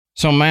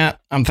So, Matt,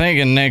 I'm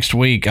thinking next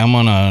week I'm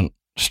going to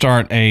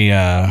start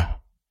a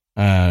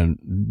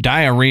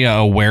diarrhea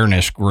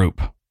awareness group.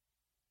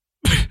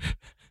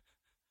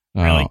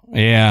 Really?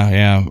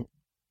 Yeah.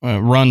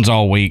 Runs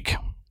all week.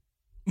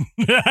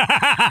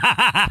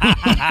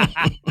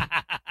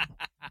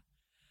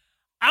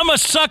 I'm a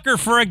sucker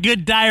for a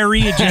good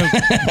diarrhea joke.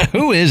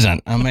 Who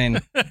isn't? I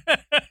mean...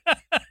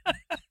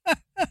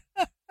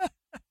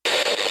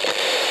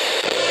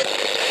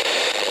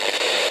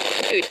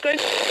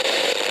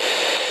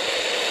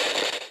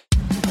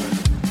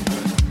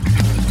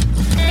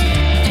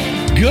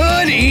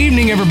 Good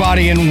evening,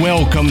 everybody, and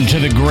welcome to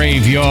the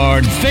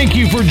Graveyard. Thank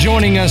you for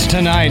joining us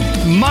tonight.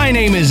 My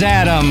name is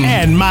Adam.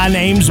 And my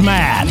name's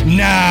Matt.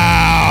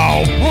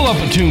 Now, pull up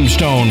a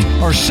tombstone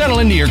or settle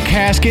into your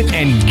casket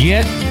and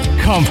get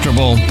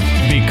comfortable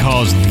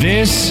because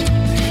this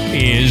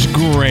is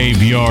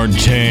Graveyard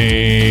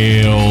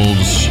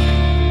Tales.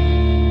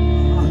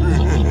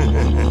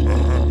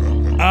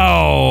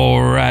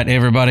 All right,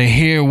 everybody,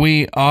 here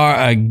we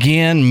are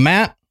again.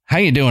 Matt, how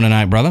you doing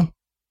tonight, brother?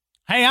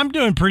 Hey, I'm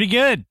doing pretty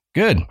good.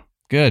 Good.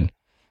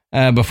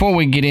 Before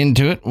we get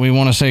into it, we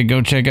want to say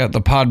go check out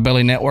the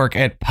Podbelly Network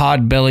at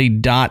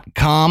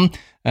podbelly.com.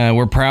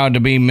 We're proud to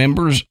be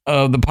members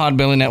of the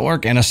Podbelly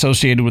Network and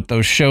associated with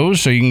those shows,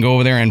 so you can go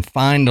over there and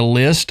find a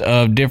list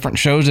of different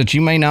shows that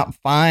you may not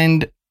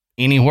find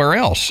anywhere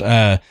else.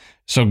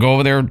 So go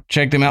over there,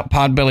 check them out,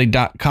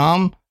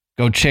 podbelly.com.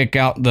 Go check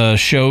out the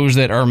shows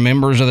that are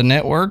members of the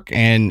network,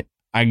 and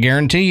I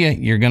guarantee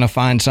you're going to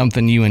find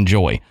something you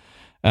enjoy.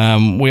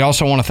 We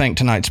also want to thank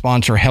tonight's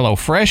sponsor,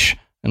 HelloFresh,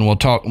 and we'll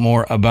talk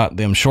more about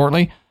them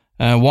shortly.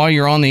 While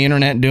you're on the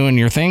internet doing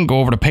your thing, go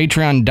over to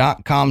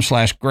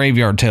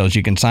patreon.com/Graveyard Tales.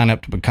 You can sign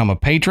up to become a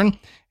patron,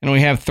 and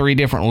we have 3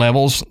 different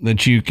levels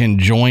that you can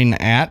join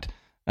at.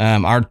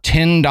 Our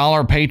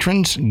 $10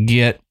 patrons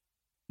get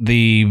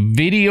the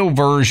video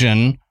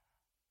version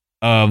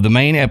of the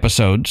main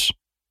episodes,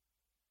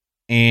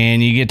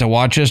 and you get to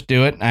watch us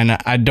do it, and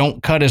I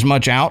don't cut as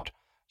much out,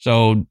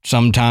 so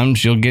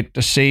sometimes you'll get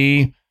to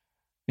see...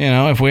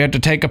 if we have to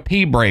take a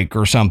pee break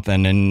or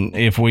something, and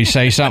if we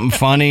say something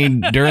funny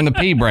during the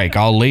pee break,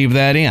 I'll leave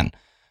that in.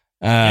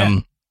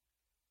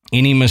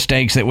 Any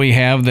mistakes that we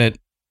have that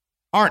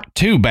aren't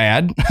too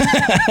bad,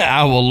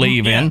 I will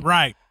leave in.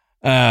 Right.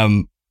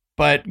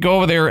 But go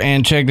over there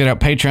and check that out,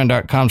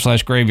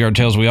 patreon.com/Graveyard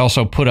Tales. We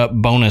also put up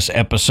bonus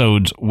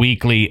episodes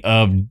weekly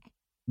of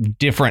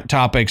different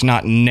topics,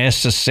 not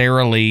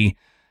necessarily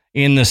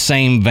in the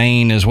same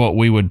vein as what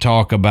we would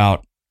talk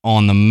about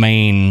on the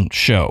main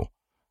show.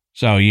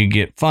 So you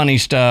get funny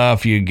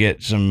stuff, you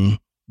get some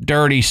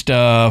dirty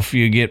stuff,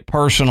 you get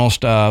personal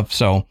stuff.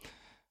 So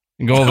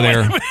go over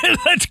there.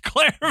 Let's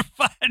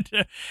clarify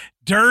the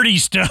dirty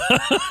stuff.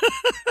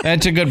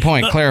 That's a good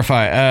point.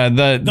 Clarify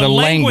the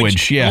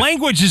language. Yeah, the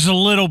language is a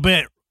little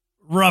bit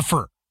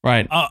rougher,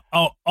 right?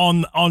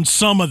 On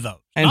some of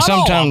those, and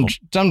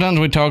sometimes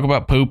we talk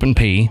about poop and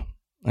pee,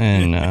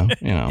 and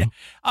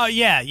Oh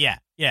yeah.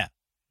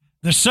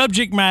 The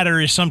subject matter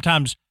is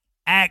sometimes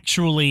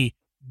actually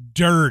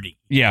dirty.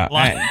 Yeah,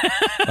 like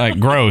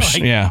gross.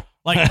 We're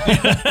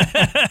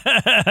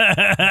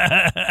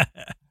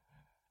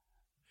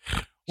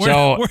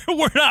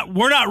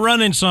not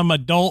running some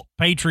adult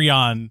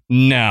Patreon.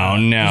 No.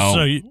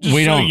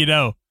 We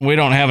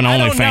don't have an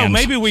OnlyFans.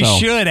 Maybe we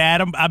should,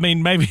 Adam. I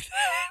mean, maybe.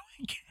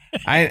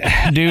 I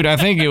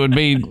think it would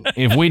be,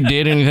 if we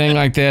did anything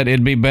like that,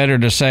 it'd be better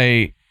to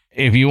say,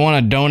 if you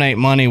want to donate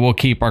money, we'll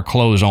keep our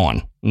clothes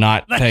on,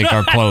 not take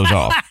our clothes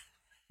off.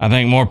 I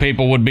think more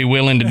people would be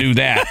willing to do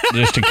that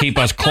just to keep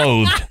us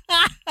clothed.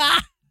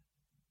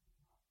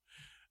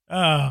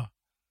 Oh.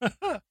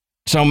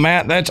 So,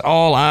 Matt, that's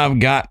all I've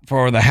got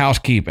for the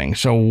housekeeping.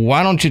 So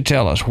why don't you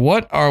tell us,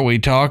 what are we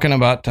talking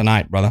about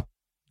tonight, brother?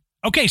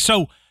 Okay,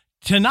 so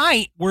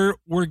tonight we're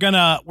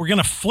gonna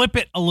flip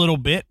it a little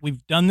bit.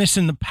 We've done this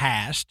in the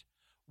past,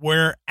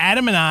 where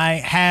Adam and I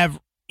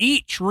have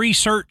each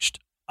researched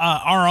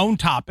our own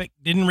topic,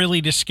 didn't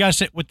really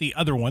discuss it with the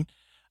other one.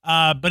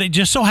 But it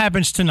just so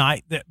happens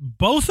tonight that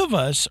both of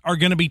us are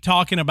going to be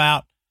talking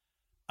about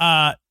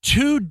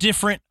 2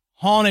 different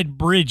haunted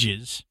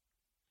bridges.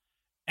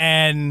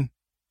 And,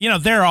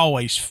 they're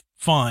always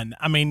fun.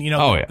 I mean,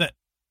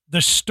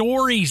 the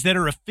stories that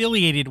are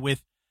affiliated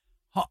with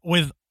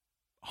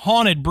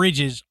haunted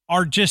bridges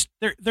are just,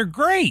 they're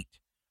great.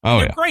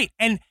 They're great.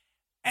 And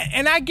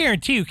I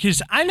guarantee you,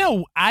 because I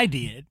know I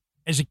did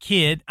as a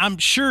kid. I'm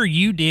sure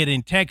you did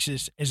in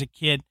Texas as a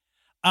kid.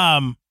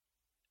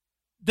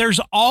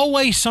 There's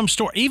always some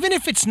story, even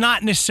if it's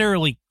not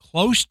necessarily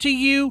close to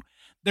you,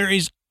 there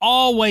is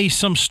always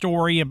some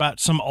story about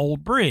some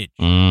old bridge.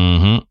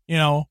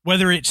 Mm-hmm.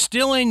 Whether it's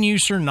still in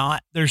use or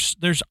not,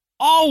 there's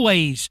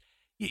always,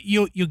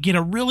 you'll get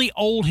a really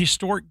old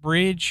historic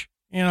bridge,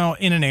 in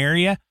an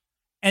area,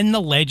 and the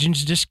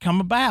legends just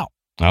come about.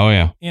 Oh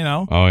yeah.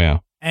 Oh yeah.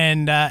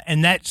 And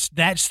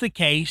that's the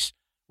case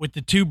with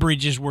the 2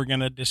 bridges we're going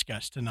to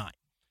discuss tonight.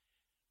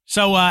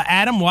 So,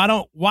 Adam, why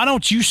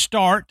don't you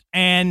start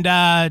and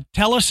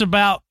tell us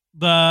about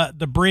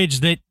the bridge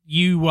that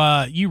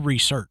you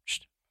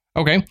researched.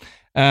 Okay.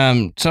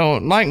 So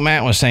like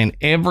Matt was saying,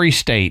 every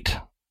state,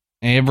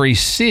 every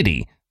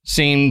city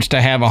seems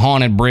to have a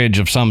haunted bridge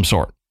of some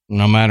sort,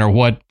 no matter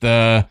what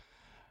the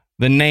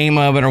name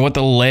of it or what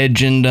the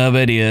legend of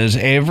it is.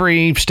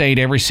 Every state,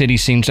 every city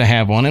seems to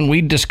have one. And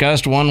we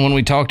discussed one when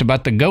we talked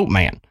about the Goat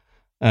Man.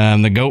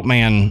 The Goat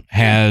Man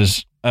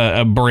has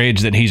a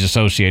bridge that he's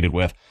associated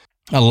with.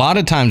 A lot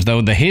of times,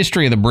 though, the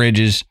history of the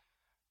bridges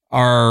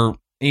are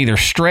either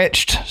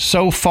stretched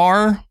so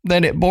far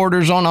that it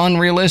borders on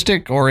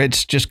unrealistic, or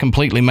it's just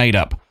completely made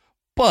up.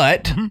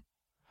 But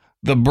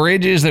the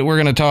bridges that we're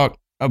going to talk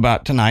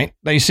about tonight,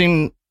 they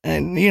seem,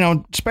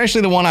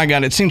 especially the one I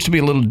got, it seems to be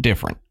a little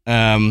different.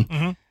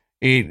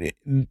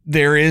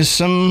 There is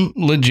some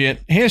legit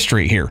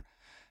history here.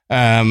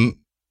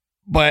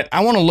 But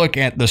I want to look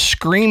at the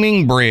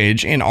Screaming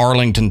Bridge in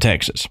Arlington,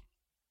 Texas.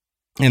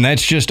 And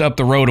that's just up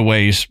the road a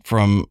ways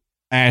from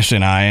Ashley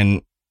and I.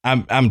 And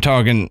I'm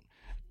talking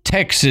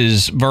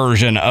Texas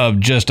version of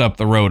just up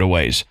the road a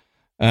ways.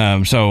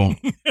 So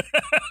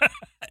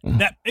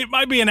that it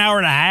might be an hour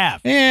and a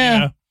half.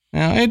 Yeah.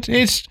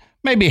 It's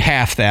maybe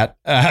half that.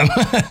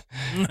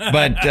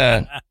 But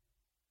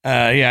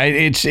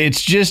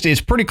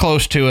it's pretty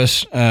close to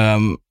us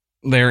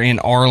there in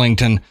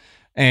Arlington.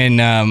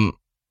 And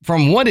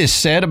from what is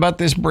said about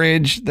this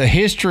bridge, the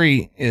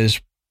history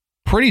is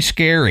pretty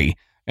scary,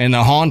 and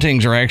the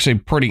hauntings are actually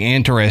pretty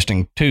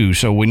interesting too.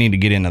 So we need to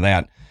get into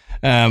that.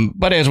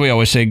 But as we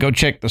always say, go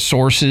check the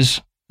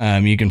sources.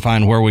 You can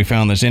find where we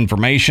found this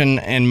information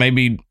and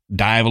maybe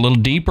dive a little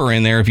deeper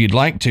in there if you'd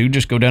like to.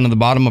 Just go down to the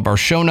bottom of our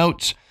show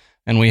notes,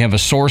 and we have a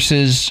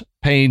sources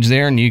page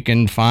there, and you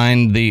can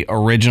find the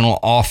original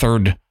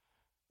authored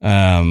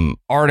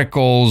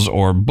articles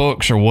or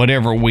books or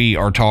whatever we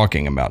are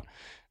talking about.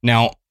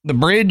 Now, the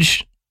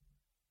bridge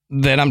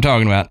that I'm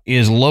talking about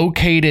is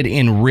located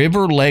in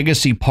River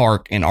Legacy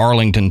Park in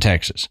Arlington,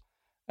 Texas.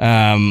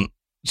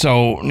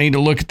 So need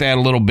to look at that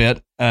a little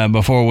bit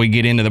before we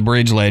get into the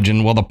bridge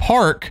legend. Well, the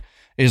park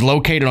is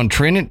located on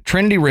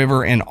Trinity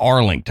River in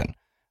Arlington.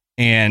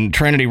 And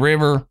Trinity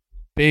River,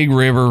 big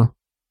river,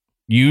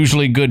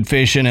 usually good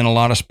fishing in a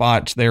lot of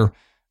spots there.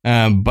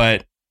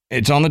 But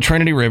it's on the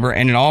Trinity River,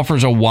 and it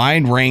offers a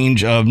wide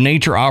range of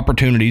nature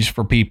opportunities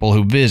for people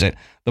who visit.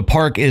 The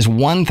park is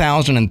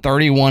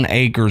 1,031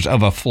 acres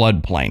of a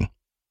floodplain.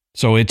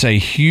 So it's a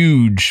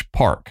huge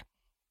park.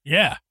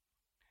 Yeah.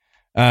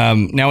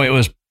 Now, it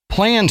was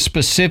planned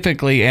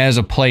specifically as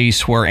a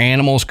place where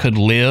animals could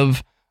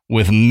live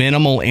with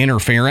minimal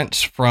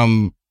interference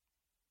from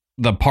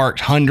the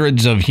park's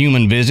hundreds of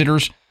human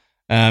visitors.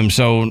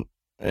 So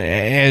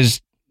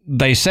as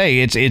they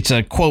say, it's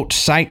a, quote,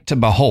 sight to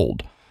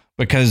behold,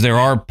 because there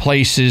are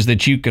places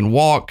that you can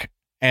walk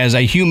as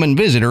a human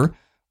visitor,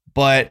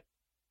 but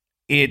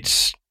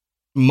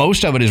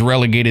most of it is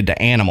relegated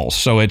to animals.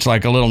 So it's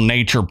like a little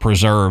nature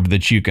preserve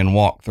that you can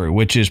walk through,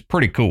 which is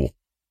pretty cool.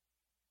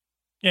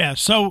 Yeah.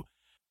 So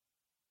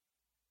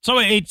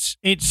it's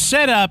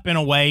set up in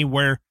a way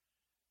where,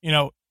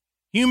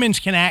 humans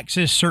can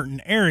access certain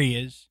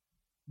areas,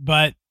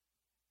 but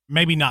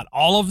maybe not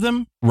all of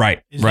them.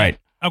 Right. Right.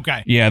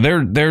 Okay. Yeah,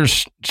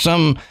 there's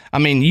some,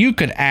 you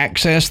could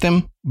access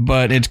them,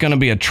 but it's going to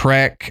be a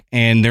trek,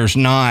 and there's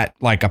not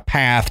like a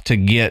path to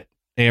get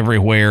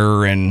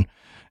everywhere, and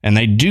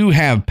they do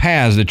have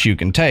paths that you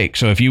can take.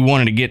 So if you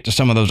wanted to get to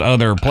some of those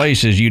other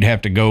places, you'd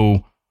have to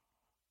go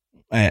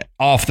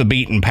off the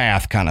beaten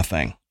path kind of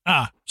thing.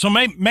 So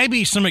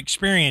maybe some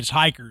experienced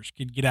hikers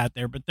could get out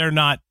there, but they're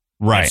not.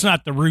 Right. It's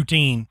not the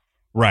routine.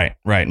 Right.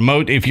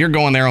 If you're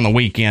going there on the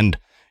weekend,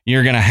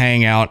 you're going to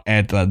hang out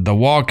at the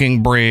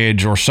walking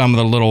bridge or some of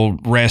the little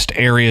rest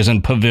areas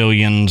and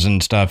pavilions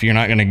and stuff. You're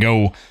not going to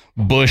go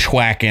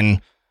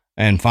bushwhacking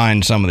and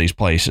find some of these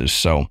places.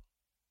 So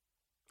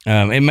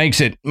it makes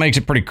it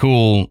pretty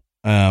cool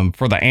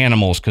for the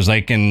animals, because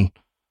they can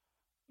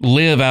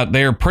live out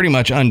there pretty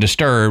much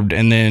undisturbed,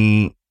 and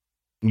then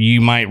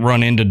you might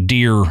run into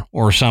deer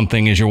or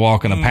something as you're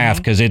walking the path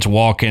because it's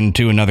walking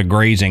to another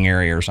grazing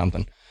area or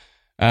something.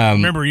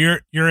 Remember,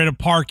 you're at a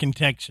park in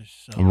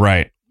Texas. So.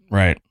 Right.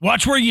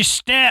 Watch where you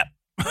step.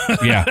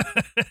 Yeah,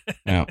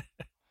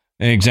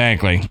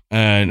 exactly.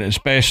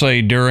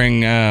 Especially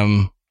during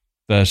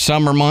the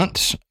summer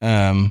months.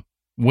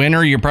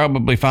 Winter, you're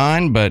probably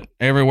fine, but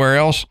everywhere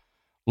else,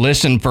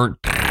 listen for.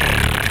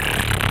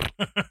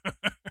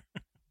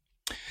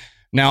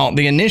 Now,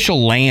 the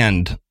initial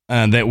land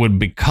that would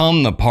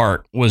become the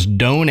park was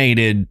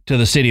donated to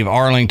the city of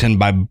Arlington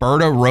by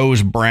Berta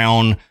Rose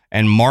Brown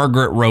and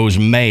Margaret Rose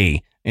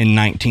May in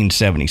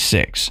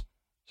 1976.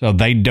 So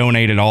they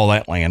donated all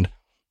that land,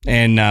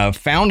 and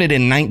founded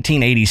in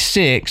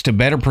 1986 to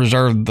better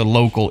preserve the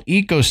local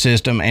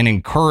ecosystem and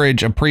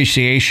encourage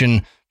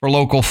appreciation for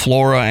local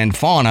flora and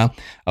fauna.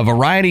 A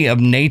variety of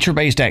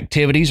nature-based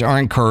activities are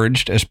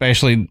encouraged,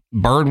 especially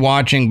bird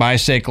watching,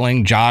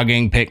 bicycling,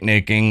 jogging,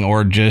 picnicking,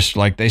 or just,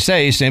 like they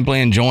say,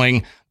 simply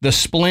enjoying the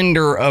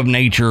splendor of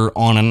nature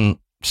on a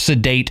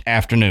sedate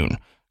afternoon,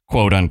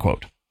 quote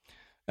unquote.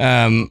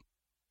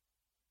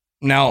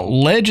 Now,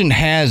 legend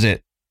has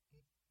it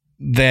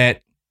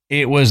that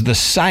it was the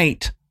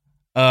site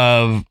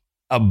of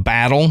a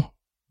battle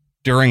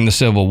during the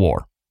Civil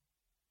War.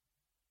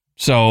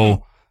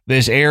 So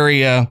this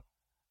area,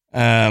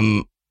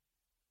 and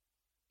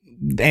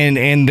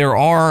there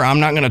are, I'm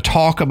not going to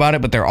talk about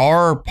it, but there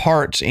are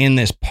parts in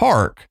this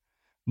park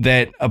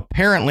that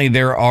apparently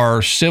there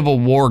are Civil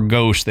War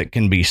ghosts that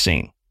can be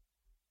seen.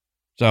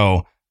 So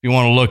if you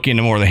want to look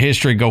into more of the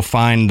history, go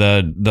find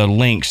the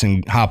links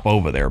and hop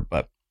over there.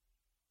 But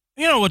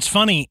you know what's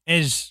funny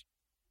is,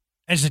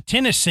 as a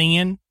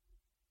Tennessean,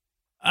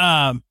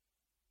 I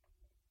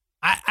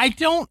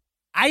don't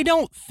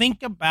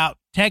think about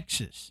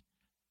Texas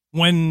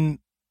when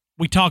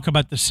we talk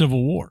about the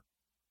Civil War.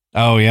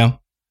 Oh yeah.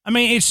 I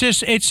mean, it's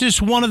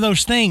just one of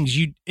those things.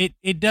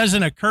 It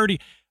doesn't occur to you.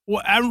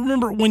 Well, I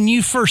remember when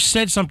you first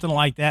said something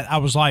like that, I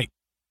was like,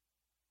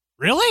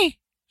 really?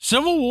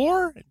 Civil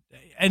War?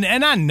 And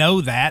I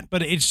know that,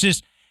 but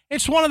it's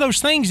one of those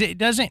things that it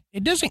doesn't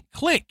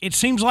click. It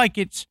seems like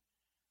it's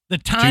the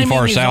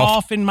timing is south.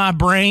 off in my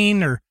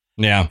brain, or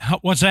yeah.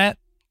 What's that?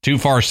 Too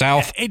far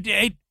south.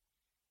 Too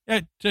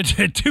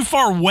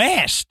far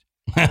west.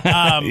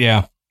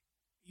 Yeah.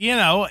 You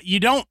know, you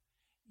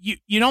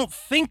don't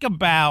think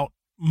about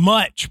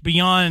much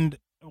beyond,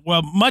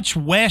 well, much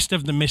west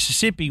of the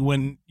Mississippi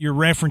when you're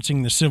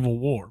referencing the Civil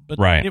War, but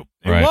right. it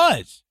right.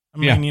 was. I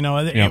mean, yeah. you know,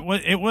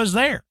 it was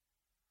there.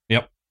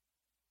 Yep.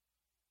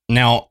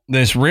 Now,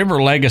 this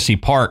River Legacy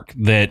Park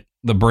that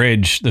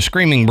the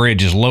Screaming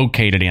Bridge is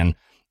located in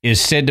is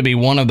said to be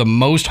one of the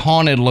most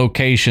haunted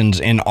locations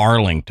in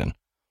Arlington.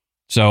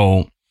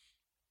 So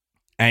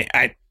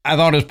I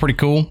thought it was pretty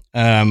cool.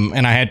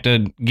 And I had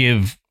to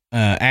give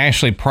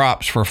Ashley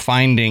props for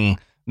finding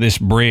this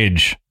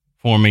bridge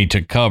for me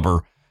to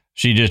cover.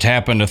 She just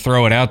happened to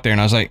throw it out there, and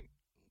I was like,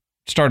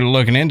 started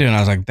looking into it, and I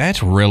was like,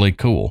 that's really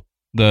cool.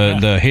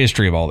 The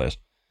history of all this.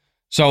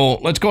 So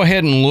let's go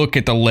ahead and look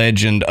at the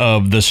legend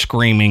of the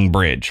Screaming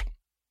Bridge.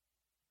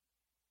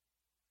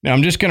 Now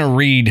I'm just going to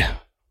read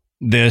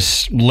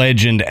this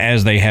legend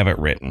as they have it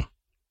written.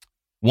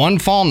 One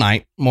fall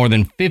night, more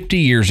than 50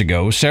 years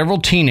ago, several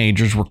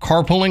teenagers were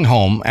carpooling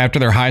home after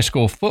their high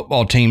school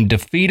football team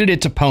defeated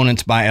its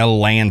opponents by a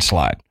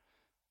landslide.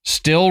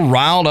 Still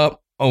riled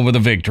up over the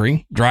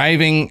victory,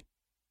 driving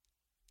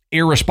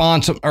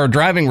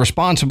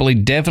responsibly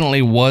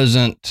definitely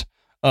wasn't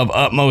of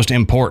utmost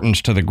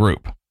importance to the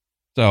group.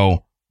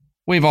 So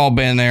we've all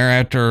been there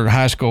after a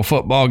high school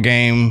football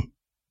game.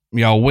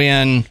 Y'all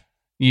win.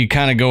 You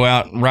kind of go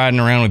out riding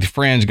around with your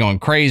friends going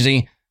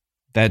crazy.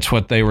 That's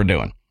what they were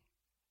doing.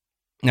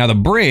 Now, the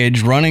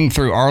bridge running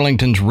through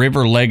Arlington's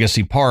River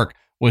Legacy Park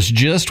was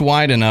just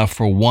wide enough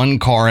for one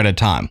car at a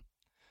time.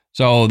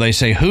 So they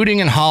say hooting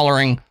and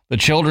hollering, the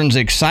children's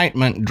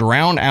excitement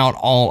drowned out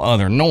all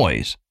other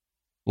noise,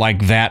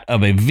 like that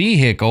of a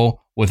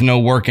vehicle with no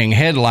working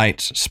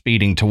headlights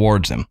speeding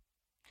towards them.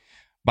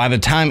 By the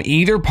time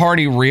either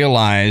party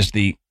realized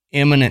the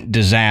imminent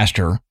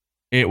disaster,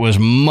 it was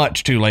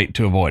much too late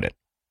to avoid it.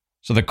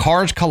 So the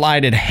cars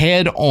collided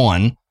head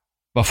on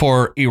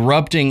before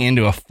erupting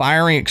into a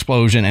fiery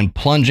explosion and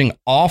plunging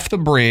off the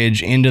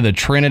bridge into the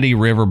Trinity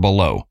River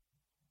below.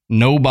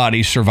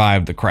 Nobody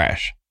survived the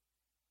crash.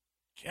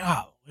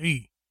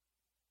 Golly.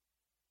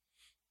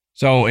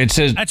 So it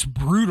says... That's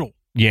brutal.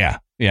 Yeah,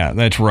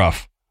 that's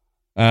rough.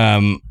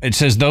 It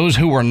says those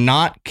who were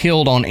not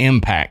killed on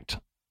impact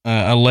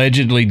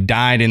allegedly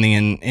died in the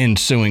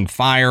ensuing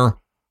fire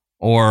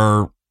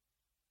or,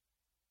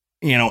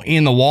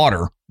 in the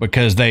water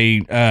because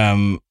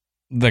the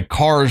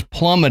cars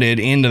plummeted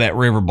into that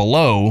river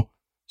below.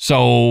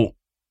 So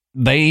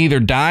they either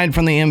died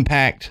from the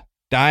impact,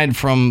 died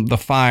from the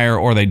fire,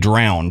 or they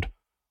drowned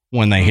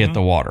when they hit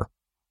the water.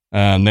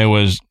 There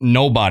was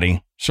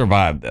nobody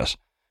survived this.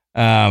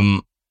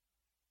 Now,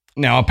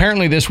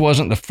 apparently this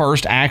wasn't the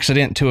first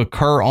accident to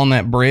occur on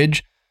that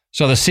bridge.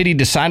 So the city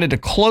decided to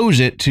close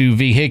it to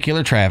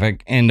vehicular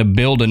traffic and to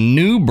build a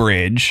new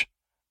bridge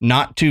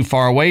not too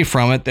far away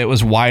from it that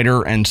was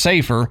wider and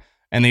safer.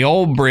 And the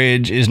old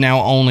bridge is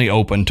now only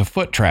open to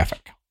foot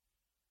traffic.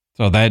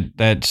 So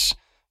that's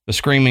the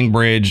Screaming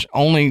Bridge.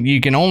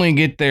 You can only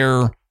get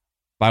there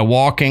by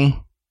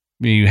walking.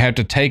 You have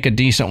to take a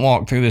decent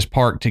walk through this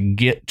park to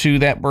get to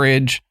that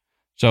bridge.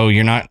 So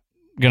you're not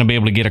going to be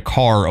able to get a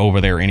car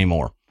over there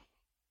anymore.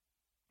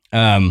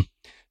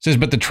 Says,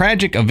 but the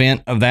tragic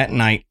event of that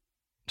night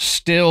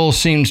still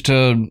seems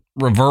to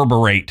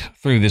reverberate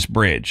through this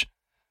bridge.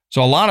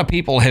 So a lot of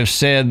people have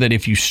said that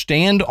if you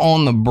stand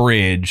on the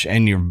bridge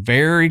and you're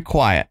very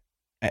quiet,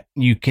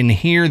 you can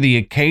hear the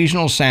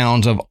occasional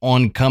sounds of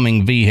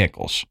oncoming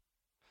vehicles.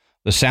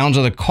 The sounds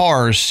of the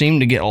cars seem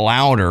to get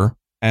louder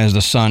as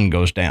the sun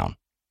goes down.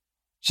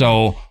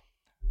 So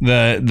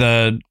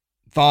the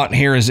thought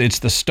here is it's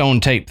the stone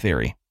tape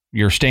theory.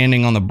 You're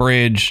standing on the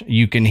bridge,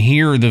 you can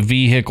hear the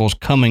vehicles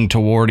coming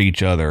toward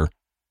each other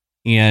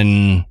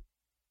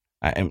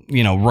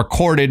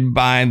recorded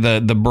by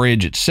the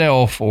bridge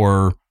itself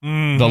or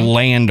the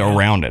land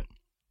around it.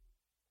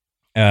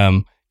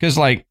 Because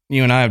like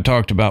you and I have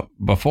talked about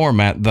before,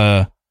 Matt,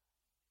 the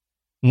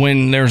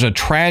when there's a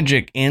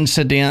tragic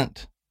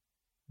incident,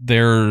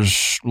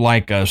 there's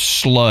like a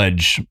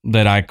sludge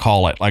that I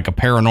call it, like a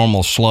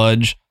paranormal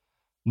sludge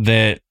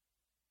that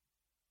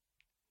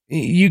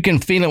you can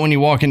feel it when you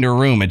walk into a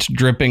room. It's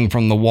dripping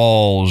from the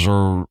walls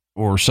or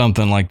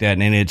something like that.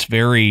 And it's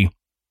very,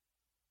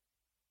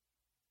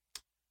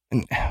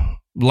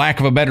 lack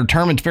of a better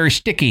term, it's very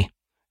sticky.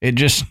 It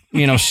just,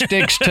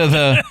 sticks to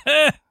the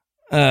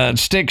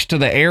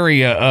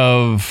area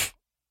of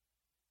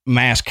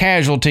mass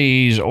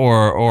casualties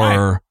or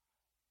Right.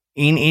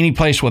 in any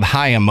place with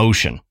high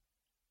emotion.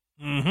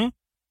 Mm-hmm.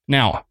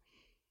 Now,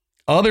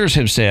 others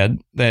have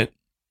said that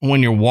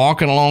when you're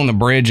walking along the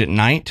bridge at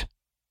night,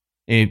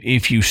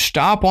 if you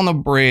stop on the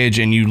bridge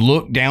and you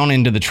look down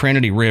into the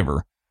Trinity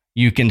River,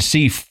 you can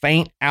see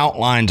faint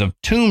outlines of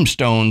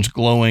tombstones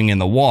glowing in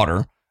the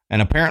water.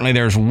 And apparently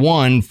there's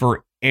one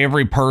for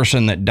every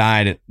person that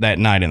died that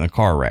night in the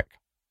car wreck.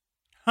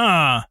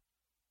 Huh.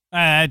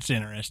 That's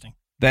interesting.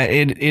 That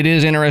it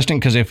is interesting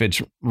because if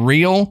it's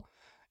real,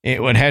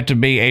 it would have to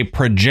be a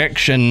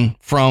projection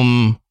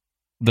from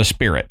the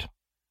spirit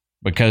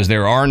because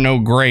there are no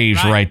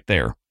graves right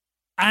there.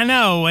 I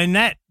know,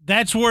 and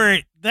that's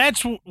where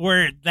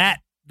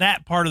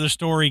that part of the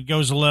story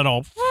goes a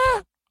little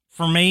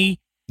for me.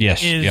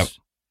 Yes. Yep.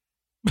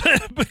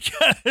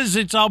 Because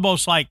it's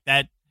almost like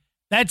that.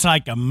 That's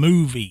like a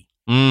movie.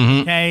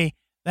 Mm-hmm. Okay.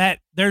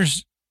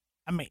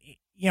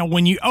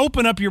 When you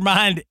open up your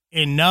mind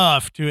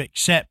enough to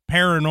accept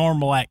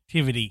paranormal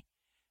activity,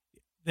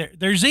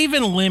 there's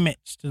even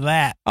limits to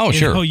that. Oh,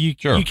 sure. You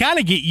kind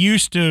of get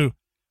used to,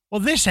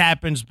 well, this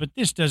happens, but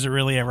this doesn't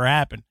really ever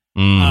happen.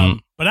 Mm-hmm.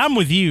 But I'm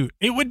with you.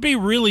 It would be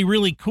really,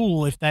 really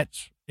cool if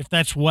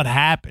that's what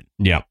happened.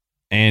 Yeah.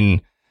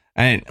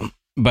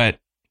 But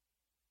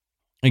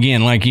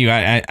again, like you,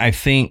 I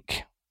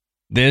think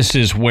this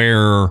is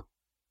where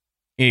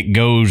it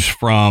goes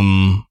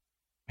from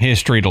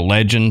history to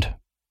legend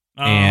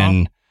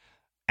and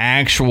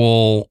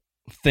actual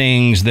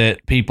things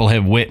that people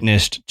have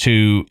witnessed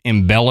to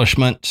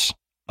embellishments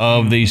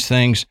of these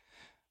things.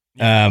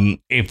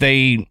 If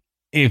the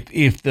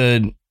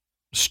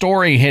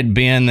story had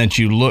been that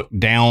you look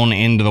down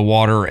into the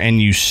water and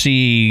you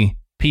see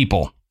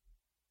people,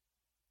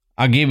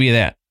 I'll give you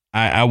that.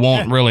 I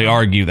won't really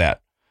argue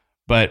that.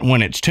 But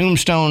when it's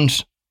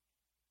tombstones,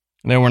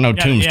 there were no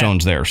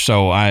tombstones there.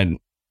 So I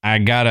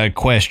gotta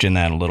question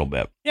that a little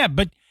bit. Yeah,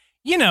 but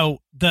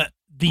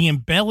the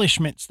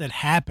embellishments that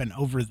happen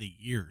over the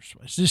years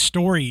as this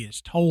story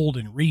is told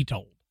and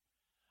retold,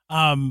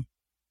 they're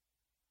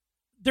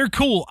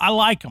cool. I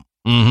like them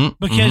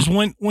because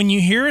when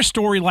you hear a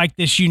story like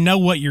this, you know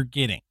what you're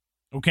getting.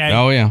 Okay.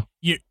 Oh yeah.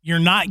 You're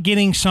not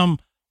getting some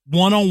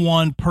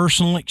one-on-one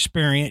personal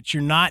experience.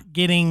 You're not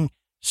getting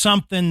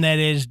something that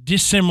is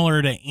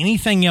dissimilar to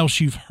anything else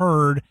you've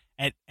heard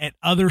at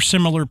other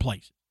similar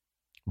places.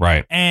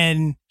 Right.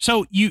 And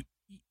so you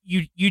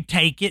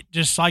take it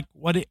just like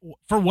what it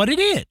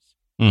is.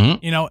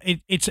 Mm-hmm.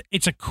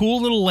 It's a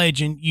cool little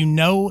legend.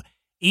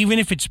 Even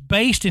if it's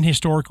based in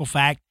historical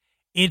fact,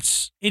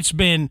 it's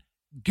been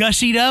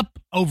gussied up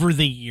over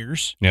the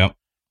years. Yep.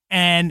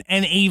 And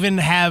even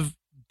have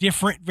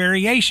different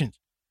variations.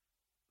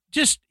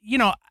 Just,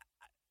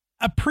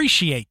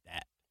 appreciate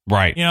that.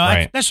 Right.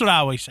 Right. That's what I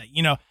always say.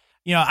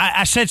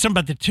 I said something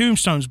about the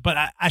tombstones, but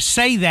I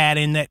say that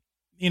in that,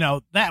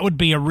 that would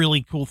be a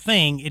really cool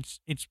thing.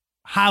 It's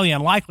highly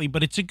unlikely,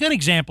 but it's a good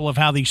example of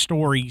how these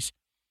stories,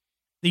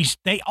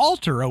 they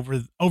alter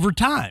over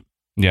time.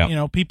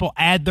 Yeah. People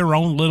add their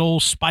own little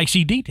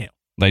spicy detail.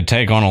 They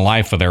take on a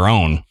life of their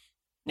own.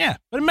 Yeah,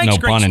 but it makes no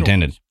great pun stories.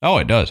 intended. Oh,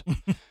 it does.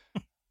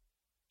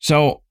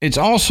 So it's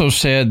also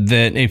said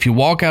that if you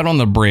walk out on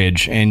the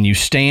bridge and you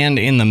stand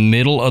in the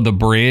middle of the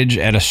bridge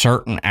at a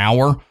certain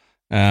hour,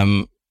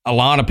 a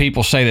lot of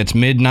people say that's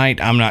midnight.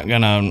 I'm not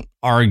going to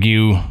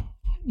argue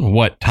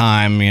what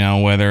time,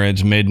 whether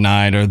it's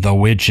midnight or the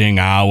witching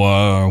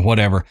hour or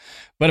whatever.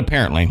 But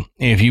apparently,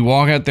 if you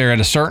walk out there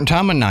at a certain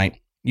time of night,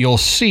 you'll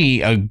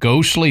see a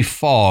ghostly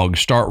fog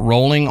start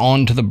rolling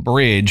onto the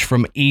bridge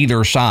from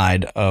either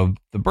side of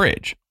the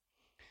bridge.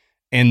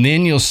 And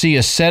then you'll see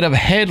a set of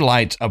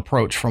headlights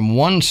approach from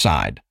one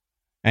side,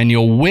 and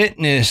you'll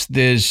witness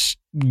this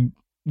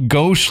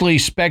ghostly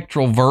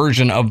spectral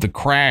version of the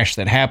crash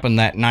that happened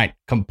that night,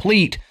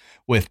 complete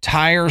with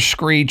tires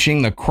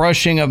screeching, the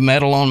crushing of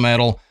metal on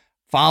metal,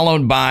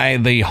 followed by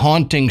the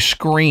haunting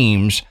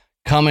screams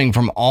coming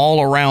from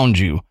all around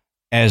you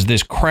as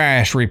this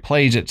crash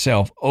replays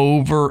itself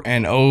over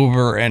and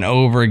over and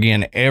over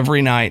again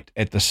every night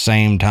at the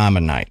same time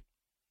of night.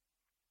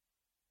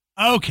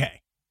 Okay.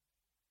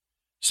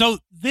 So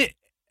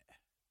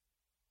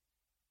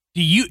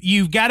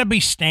you've got to be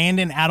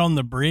standing out on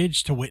the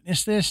bridge to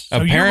witness this?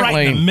 So you're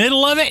right in the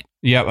middle of it?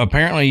 Yeah,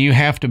 apparently you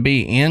have to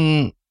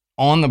be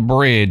on the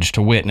bridge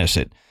to witness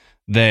it.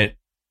 That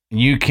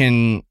you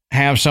can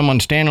have someone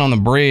stand on the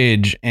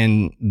bridge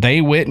and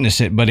they witness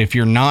it, but if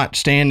you're not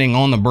standing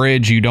on the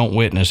bridge, you don't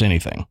witness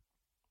anything.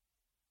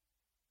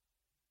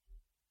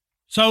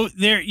 So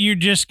you're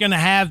just going to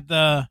have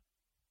the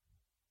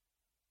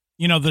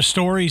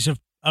stories of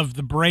of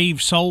the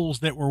brave souls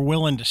that were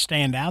willing to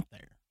stand out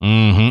there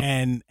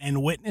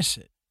and witness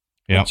it.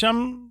 Yep. Which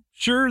I'm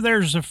sure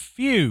there's a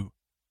few.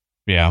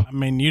 Yeah. I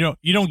mean, you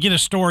don't get a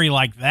story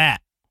like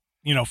that,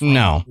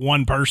 from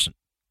one person.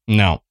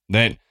 No,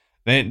 that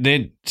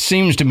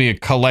seems to be a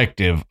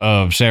collective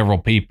of several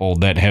people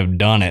that have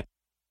done it.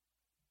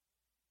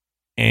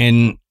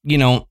 And,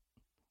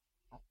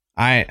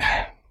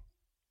 I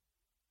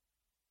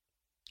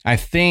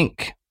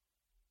think,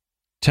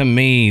 to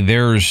me,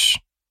 there's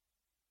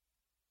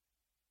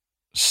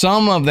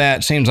some of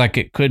that seems like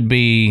it could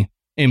be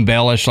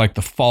embellished, like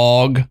the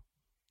fog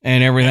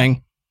and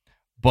everything.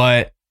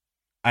 But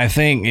I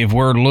think if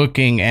we're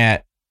looking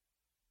at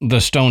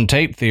the stone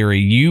tape theory,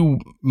 you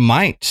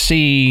might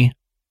see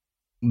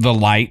the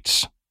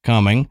lights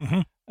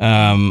coming.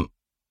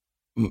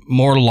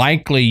 More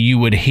likely you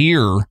would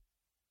hear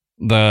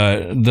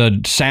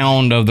the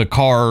sound of the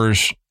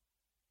cars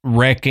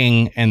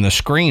wrecking and the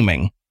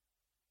screaming,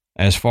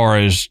 as far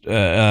as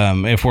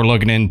if we're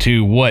looking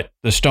into what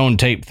the stone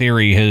tape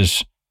theory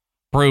has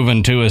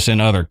proven to us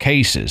in other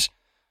cases.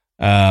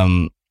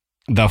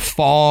 The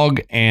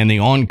fog and the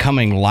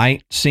oncoming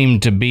light seem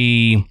to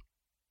be,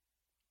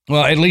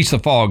 well, at least the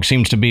fog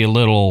seems to be a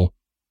little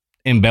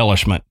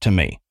embellishment to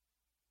me.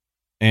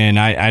 And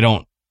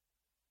I've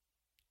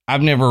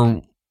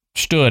never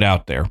stood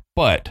out there,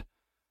 but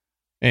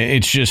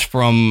it's just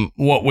from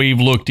what we've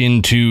looked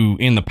into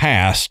in the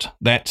past,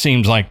 that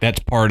seems like that's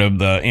part of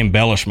the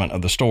embellishment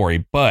of the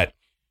story. But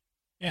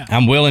yeah,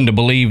 I'm willing to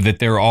believe that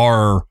there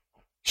are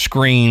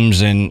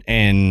screams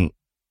and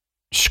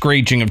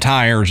screeching of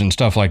tires and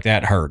stuff like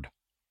that heard.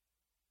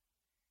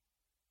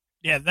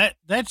 Yeah,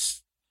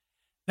 that's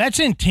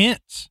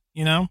intense,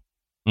 I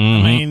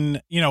Mm-hmm. mean,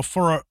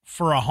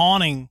 for a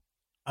haunting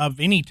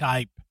of any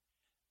type,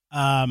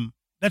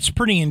 that's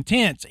pretty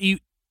intense.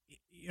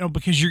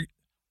 Because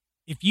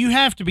if you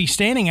have to be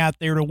standing out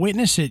there to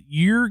witness it,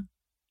 you're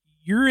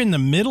in the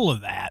middle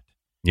of that.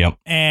 Yep.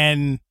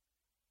 And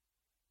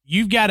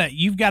you've got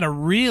to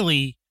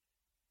really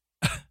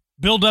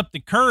build up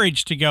the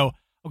courage to go,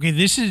 okay,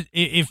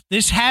 if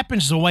this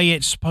happens the way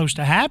it's supposed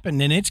to happen,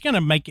 then it's going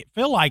to make it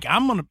feel like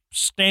I'm going to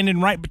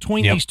standing right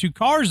between these two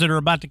cars that are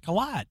about to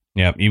collide.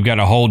 Yep. You've got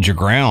to hold your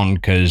ground,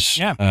 because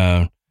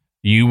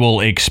you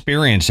will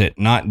experience it,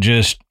 not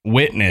just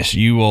witness.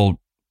 You will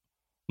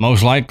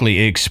most likely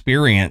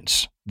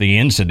experience the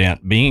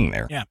incident being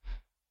there. Yeah.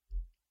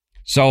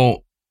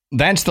 So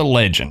that's the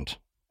legend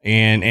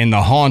and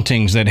the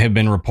hauntings that have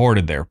been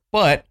reported there.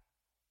 But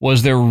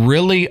was there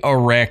really a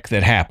wreck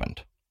that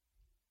happened?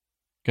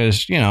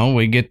 Because,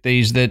 we get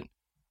these that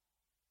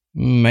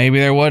maybe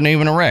there wasn't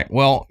even a wreck.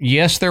 Well,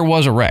 yes, there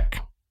was a wreck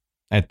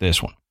at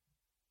this one.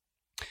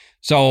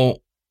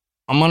 So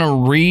I'm going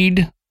to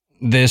read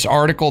this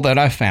article that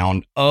I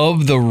found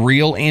of the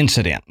real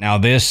incident. Now,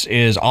 this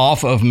is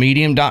off of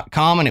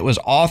medium.com, and it was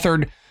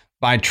authored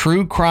by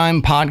true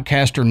crime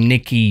podcaster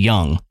Nikki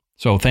Young.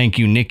 So thank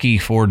you, Nikki,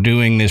 for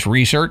doing this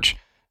research.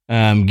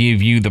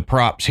 Give you the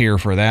props here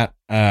for that.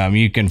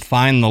 You can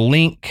find the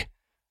link,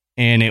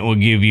 and it will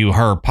give you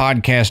her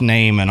podcast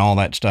name and all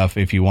that stuff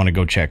if you want to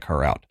go check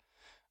her out.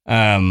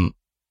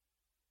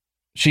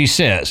 She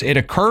says, it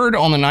occurred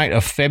on the night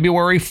of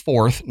February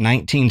 4th,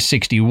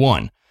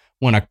 1961,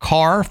 when a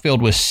car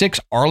filled with 6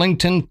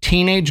 Arlington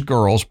teenage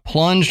girls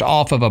plunged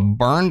off of a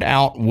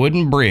burned-out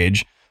wooden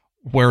bridge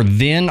where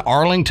then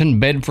Arlington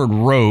Bedford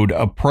Road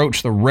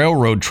approached the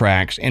railroad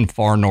tracks in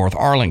far north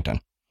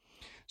Arlington.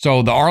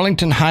 So the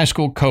Arlington High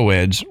School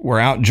co-eds were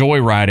out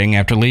joyriding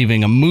after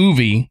leaving a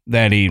movie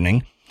that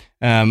evening.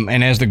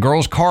 And as the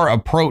girls' car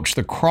approached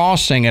the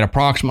crossing at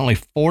approximately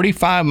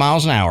 45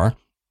 miles an hour,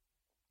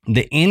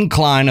 the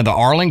incline of the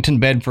Arlington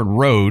Bedford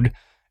Road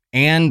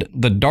and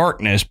the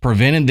darkness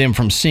prevented them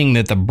from seeing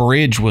that the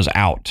bridge was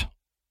out.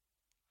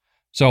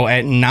 So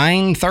at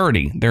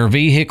 9:30, their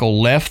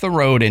vehicle left the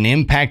road and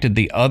impacted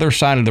the other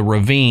side of the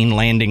ravine,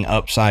 landing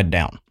upside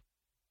down.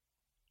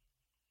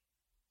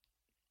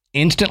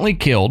 Instantly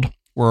killed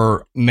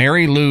were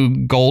Mary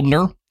Lou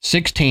Goldner,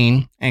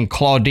 16, and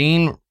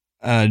Claudine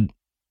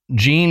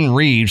Jean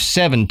Reeves,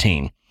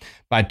 17.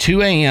 By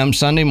 2 a.m.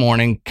 Sunday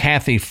morning,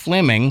 Kathy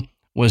Fleming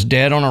was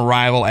dead on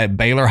arrival at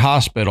Baylor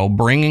Hospital,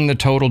 bringing the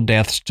total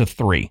deaths to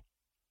 3.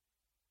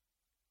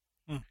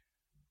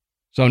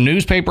 So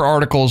newspaper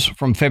articles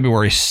from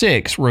February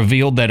 6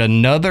 revealed that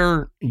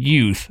another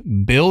youth,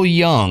 Bill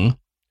Young,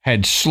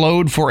 had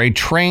slowed for a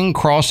train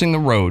crossing the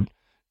road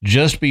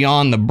just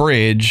beyond the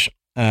bridge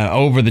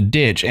over the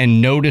ditch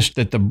and noticed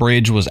that the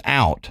bridge was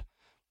out,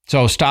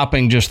 so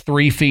stopping just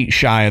 3 feet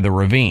shy of the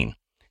ravine.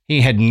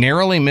 He had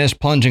narrowly missed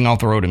plunging off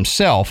the road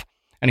himself,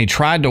 and he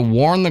tried to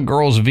warn the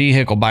girl's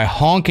vehicle by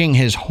honking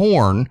his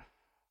horn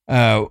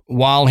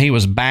while he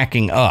was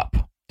backing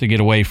up to get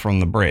away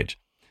from the bridge.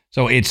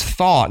 So it's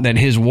thought that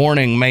his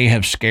warning may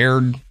have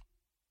scared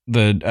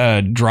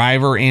the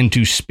driver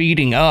into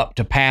speeding up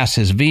to pass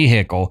his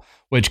vehicle,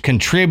 which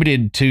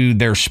contributed to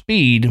their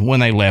speed when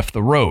they left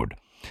the road.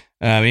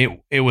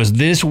 It was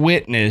this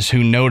witness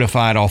who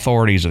notified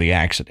authorities of the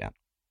accident.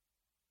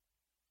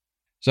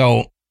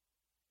 So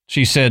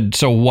she said,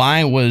 so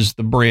why was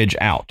the bridge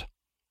out?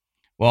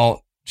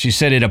 Well, she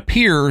said it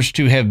appears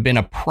to have been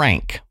a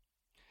prank.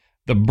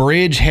 The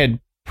bridge had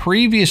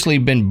previously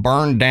been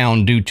burned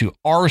down due to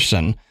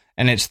arson,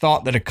 and it's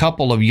thought that a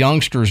couple of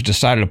youngsters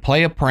decided to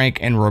play a prank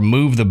and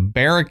remove the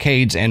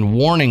barricades and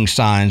warning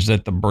signs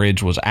that the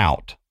bridge was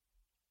out.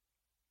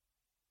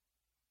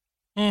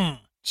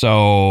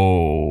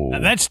 So now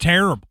that's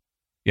terrible.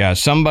 Yeah,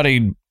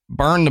 somebody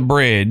burned the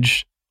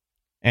bridge,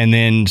 and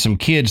then some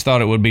kids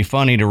thought it would be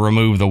funny to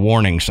remove the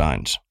warning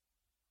signs.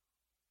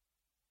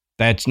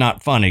 That's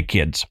not funny,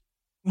 kids.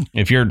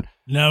 If you're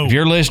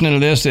listening to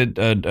this at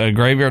a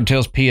Graveyard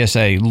Tales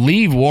PSA,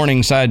 leave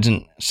warning signs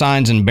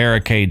and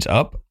barricades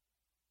up.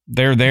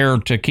 They're there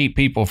to keep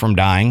people from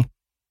dying.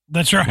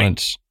 That's right.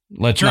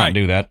 Let's not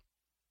do that.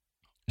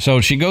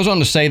 So she goes on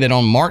to say that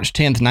on March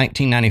 10th,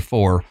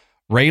 1994,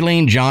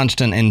 Raylene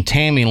Johnston and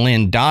Tammy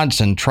Lynn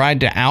Dodson tried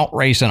to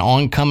outrace an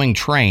oncoming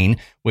train,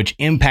 which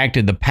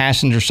impacted the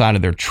passenger side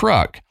of their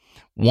truck.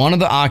 One of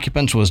the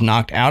occupants was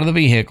knocked out of the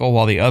vehicle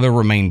while the other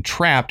remained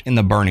trapped in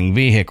the burning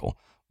vehicle.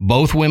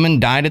 Both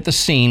women died at the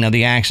scene of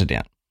the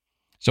accident.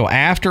 So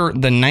after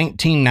the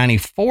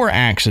 1994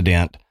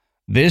 accident,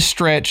 this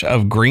stretch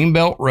of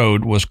Greenbelt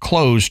Road was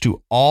closed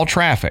to all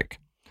traffic.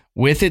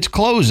 With its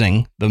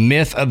closing, the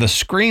myth of the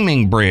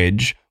Screaming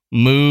Bridge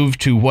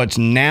moved to what's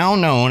now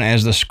known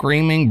as the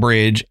Screaming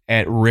Bridge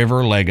at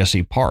River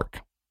Legacy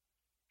Park.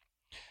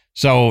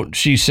 So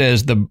she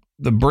says the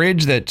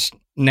bridge that's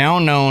now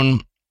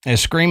known as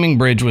Screaming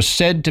Bridge was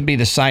said to be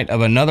the site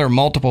of another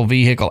multiple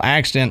vehicle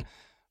accident,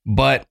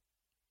 but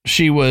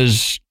she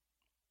was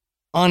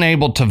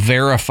unable to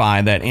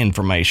verify that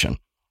information.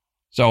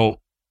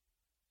 So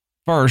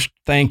first,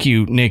 thank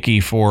you, Nikki,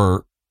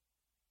 for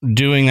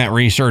doing that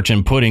research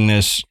and putting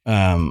this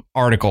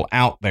article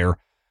out there.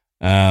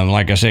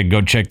 Like I said,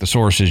 go check the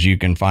sources. You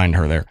can find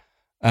her there.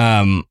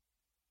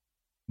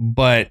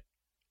 But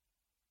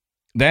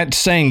that's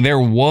saying there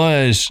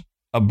was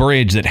a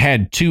bridge that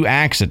had two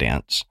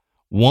accidents,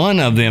 one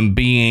of them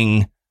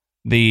being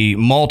the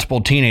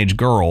multiple teenage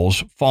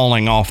girls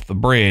falling off the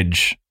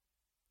bridge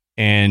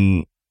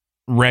and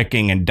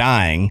wrecking and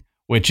dying,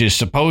 which is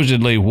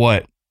supposedly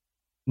what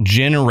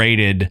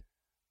generated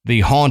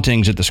the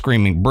hauntings at the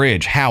Screaming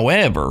Bridge.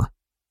 However,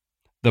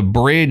 the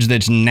bridge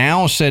that's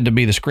now said to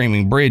be the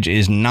Screaming Bridge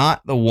is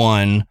not the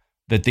one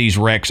that these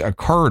wrecks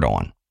occurred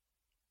on.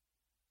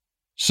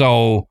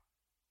 So,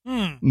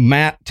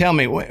 Matt, tell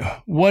me,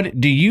 what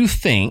do you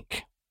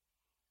think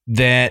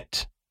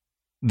that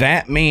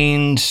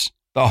means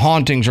the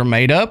hauntings are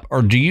made up?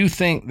 Or do you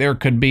think there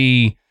could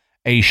be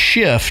a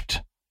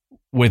shift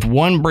with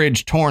one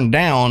bridge torn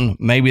down?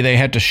 Maybe they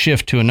had to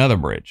shift to another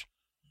bridge.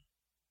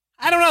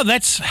 I don't know.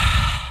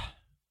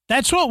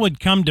 That's what would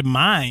come to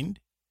mind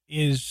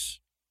is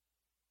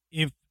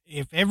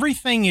if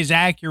everything is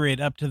accurate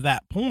up to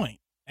that point,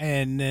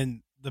 and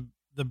then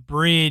the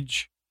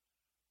bridge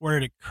where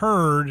it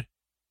occurred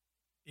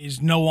is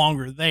no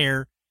longer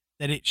there,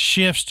 that it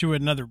shifts to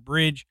another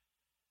bridge.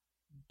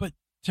 But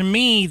to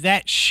me,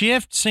 that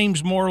shift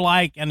seems more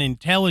like an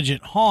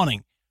intelligent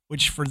haunting,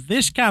 which for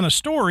this kind of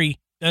story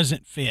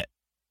doesn't fit.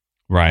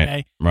 Right.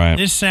 Okay? Right.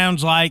 This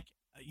sounds like,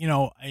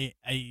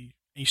 a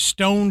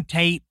stone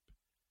tape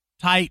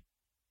type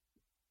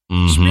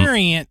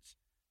experience,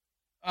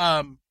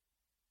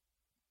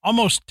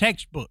 almost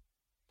textbook.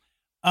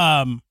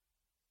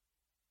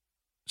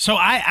 So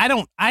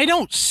I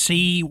don't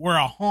see where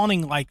a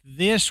haunting like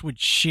this would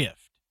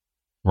shift.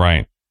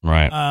 Right.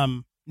 Right.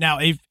 Now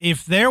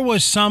if there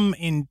was some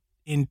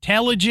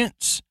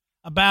intelligence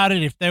about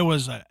it, if there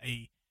was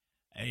a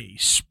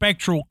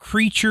spectral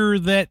creature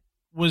that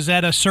was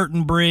at a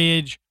certain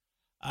bridge,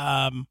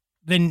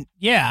 then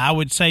yeah, I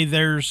would say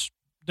there's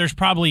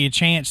probably a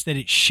chance that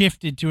it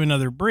shifted to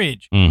another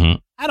bridge. Mm-hmm.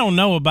 I don't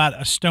know about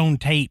a stone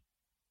tape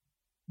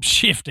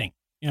shifting.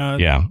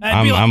 Yeah,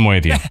 I'm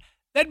with you.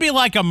 That'd be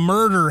like a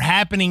murder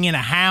happening in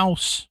a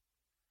house,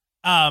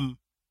 and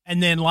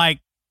then like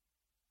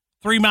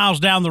 3 miles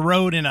down the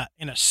road in a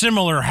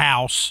similar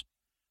house,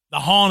 the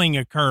haunting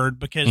occurred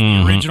because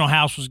the original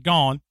house was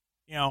gone.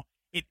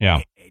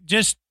 It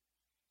just,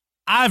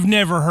 I've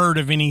never heard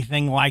of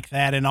anything like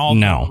that in all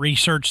the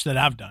research that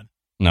I've done.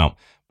 No,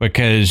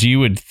 because you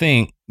would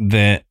think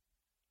that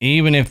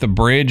even if the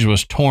bridge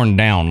was torn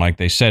down like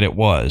they said it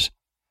was,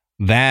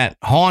 that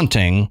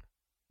haunting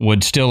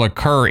would still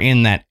occur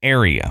in that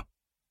area.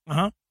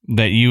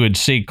 That you would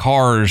see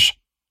cars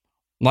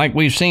like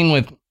we've seen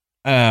with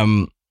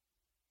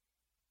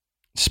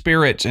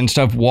spirits and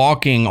stuff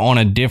walking on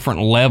a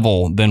different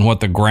level than what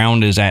the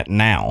ground is at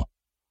now,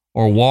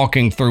 or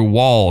walking through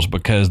walls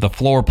because the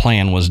floor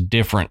plan was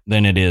different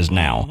than it is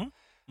now.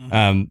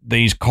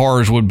 These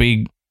cars would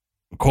be,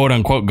 quote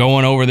unquote,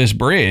 going over this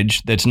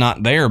bridge that's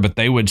not there, but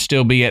they would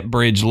still be at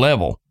bridge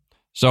level.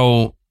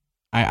 So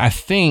I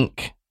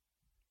think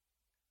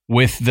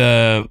with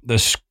the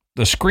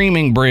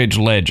Screaming Bridge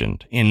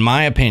legend, in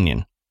my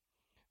opinion,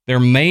 there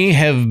may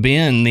have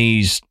been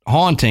these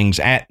hauntings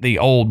at the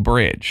old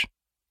bridge,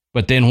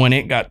 but then when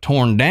it got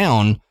torn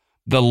down,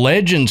 the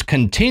legends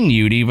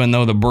continued even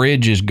though the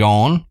bridge is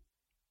gone.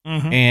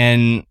 Mm-hmm.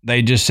 And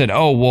they just said,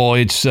 oh, well,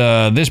 it's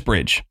this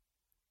bridge,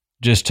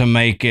 just to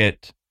make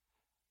it,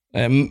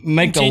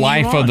 make the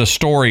life of the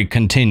story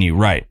continue.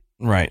 Right.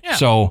 Yeah.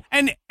 So,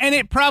 and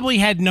it probably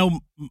had no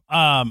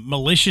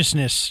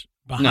maliciousness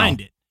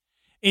behind it.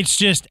 It's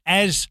just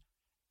as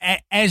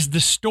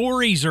the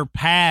stories are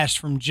passed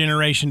from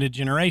generation to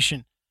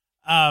generation,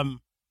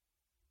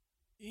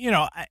 you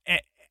know,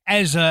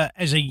 as a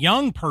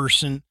young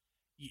person,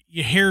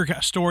 you hear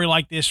a story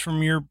like this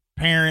from your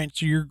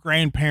parents or your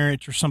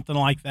grandparents or something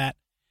like that.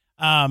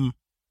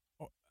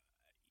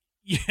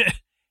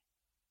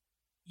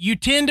 You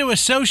tend to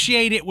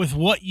associate it with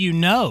what you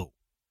know.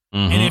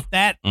 mm-hmm, And if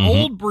that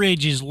old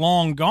bridge is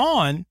long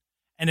gone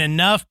and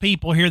enough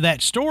people hear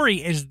that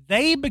story, as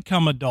they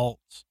become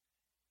adults,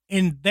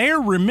 in their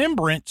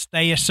remembrance,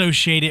 they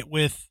associate it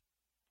with,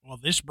 well,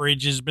 this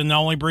bridge has been the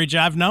only bridge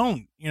I've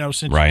known, you know,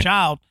 since a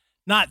child,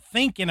 not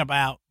thinking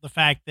about the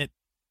fact that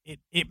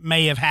it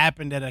may have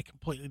happened at a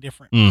completely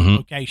different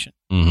location.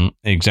 Mm-hmm.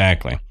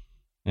 Exactly.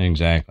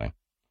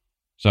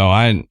 So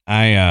I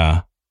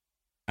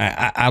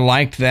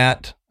liked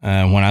that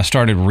when I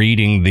started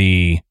reading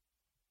the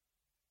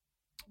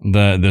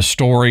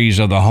stories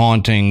of the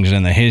hauntings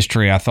and the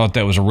history. I thought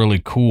that was a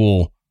really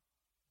cool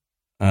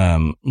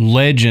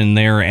legend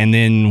there. And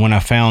then when I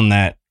found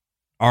that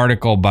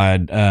article by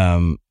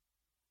that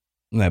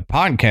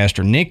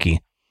podcaster Nikki,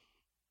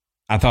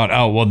 I thought,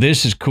 oh, well,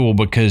 this is cool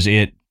because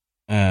it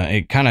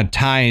kind of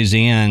ties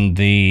in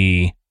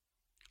the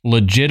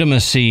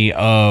legitimacy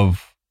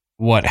of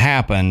what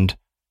happened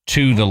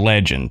to the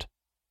legend,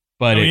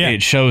 but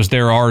it shows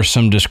there are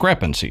some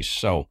discrepancies.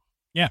 So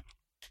yeah.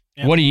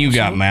 What do you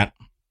got, Matt?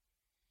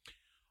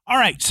 All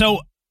right.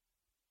 So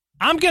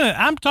I'm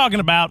talking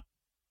about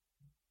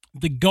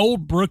the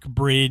Goldbrook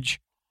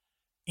Bridge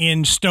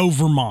in Stowe,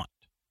 Vermont.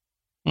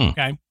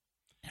 Okay.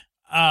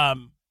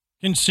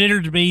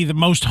 Considered to be the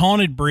most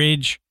haunted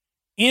bridge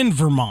in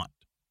Vermont.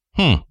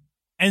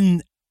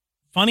 And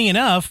funny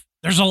enough,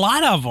 there's a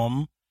lot of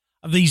them,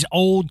 of these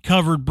old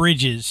covered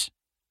bridges,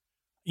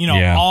 you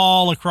know,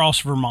 all across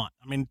Vermont.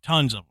 I mean,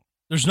 tons of them.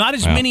 There's not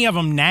as many of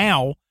them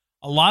now.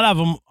 A lot of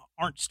them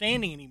aren't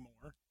standing anymore.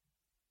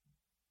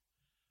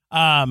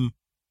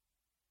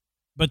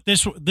 But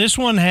this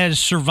one has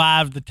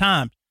survived the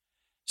time.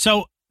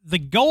 So the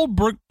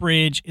Goldbrook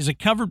Bridge is a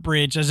covered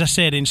bridge, as I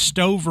said, in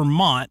Stowe,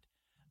 Vermont.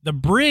 The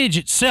bridge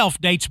itself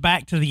dates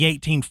back to the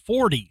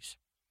 1840s.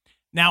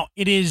 Now,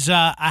 it is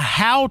a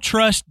Howe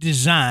Truss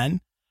design,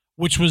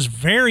 which was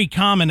very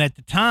common at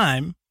the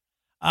time.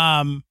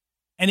 And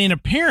in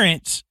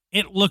appearance,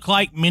 it looked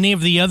like many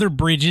of the other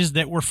bridges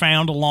that were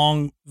found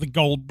along the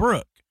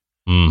Goldbrook.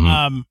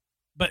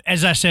 But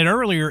as I said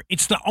earlier,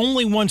 it's the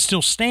only one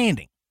still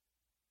standing.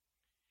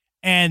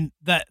 And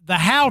the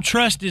Howe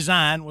Truss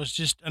design was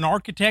just an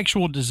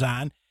architectural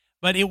design,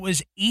 but it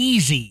was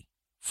easy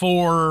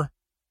for,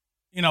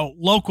 you know,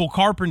 local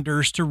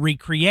carpenters to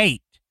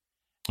recreate.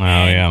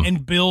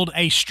 And build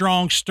a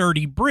strong,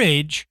 sturdy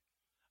bridge,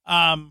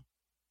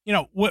 you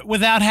know,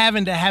 without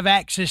having to have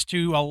access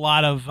to a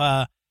lot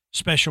of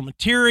special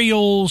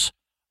materials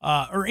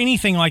or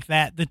anything like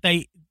that.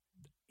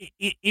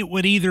 It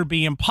would either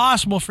be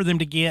impossible for them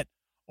to get,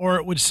 or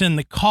it would send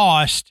the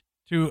cost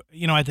to,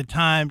 you know, at the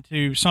time,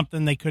 to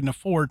something they couldn't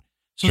afford.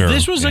 So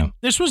this was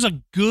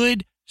a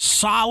good,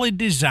 solid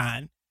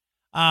design.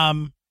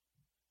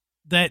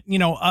 That, you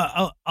know,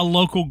 a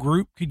local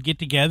group could get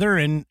together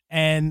and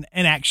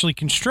actually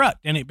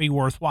construct, and it'd be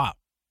worthwhile.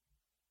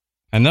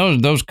 And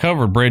those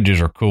covered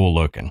bridges are cool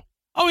looking.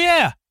 Oh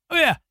yeah.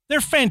 They're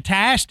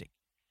fantastic.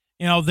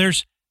 You know,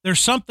 there's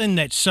something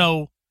that's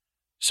so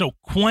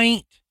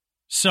quaint,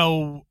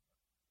 so,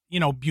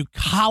 you know,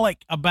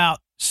 bucolic about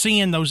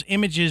seeing those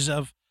images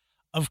of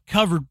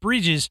covered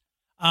bridges.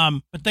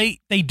 But they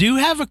do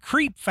have a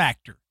creep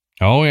factor.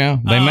 Oh, yeah.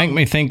 They make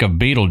me think of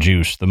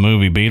Beetlejuice, the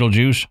movie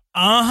Beetlejuice.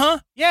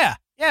 Yeah.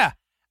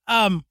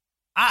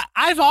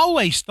 I've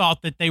always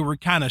thought that they were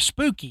kind of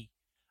spooky,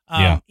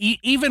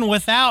 even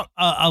without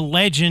a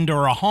legend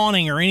or a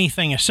haunting or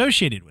anything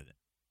associated with it.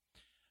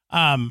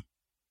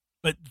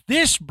 But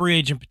this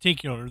bridge in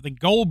particular, the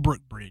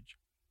Goldbrook Bridge,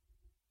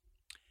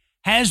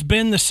 has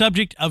been the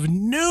subject of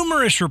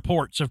numerous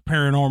reports of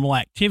paranormal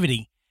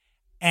activity,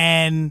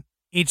 and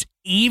it's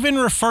even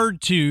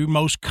referred to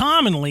most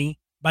commonly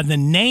by the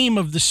name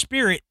of the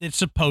spirit that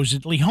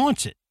supposedly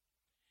haunts it.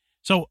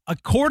 So,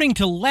 according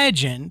to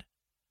legend,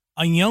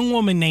 a young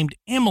woman named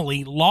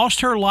Emily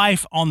lost her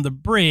life on the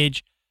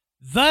bridge,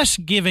 thus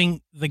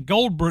giving the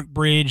Goldbrook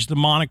Bridge the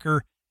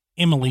moniker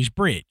Emily's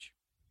Bridge.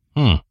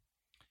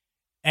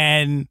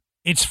 And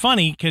it's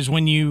funny because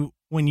when you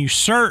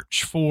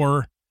search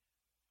for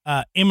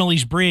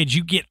Emily's Bridge,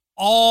 you get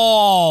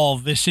all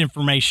this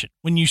information.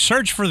 When you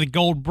search for the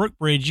Goldbrook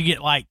Bridge, you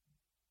get like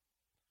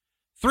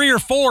 3 or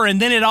 4,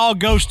 and then it all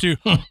goes to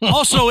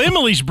also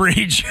Emily's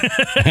Bridge.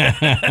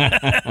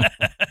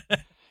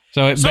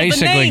 So it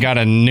basically got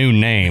a new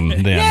name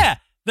then. Yeah,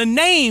 the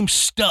name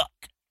stuck.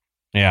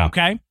 Yeah.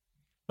 Okay.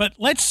 But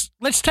let's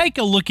take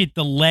a look at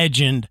the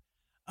legend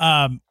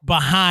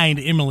behind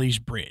Emily's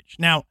Bridge.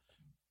 Now,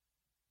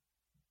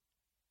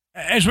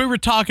 as we were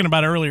talking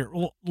about earlier,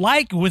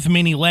 like with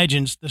many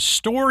legends, the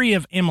story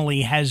of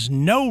Emily has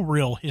no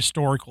real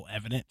historical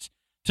evidence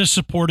to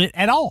support it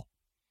at all.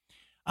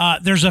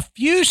 There's a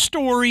few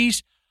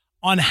stories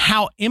on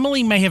how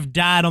Emily may have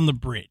died on the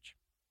bridge.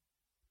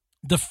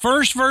 The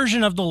first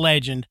version of the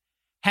legend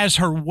has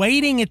her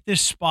waiting at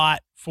this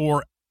spot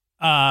for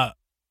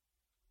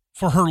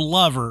her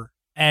lover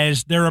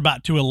as they're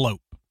about to elope.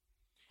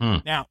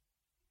 Now,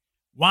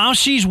 while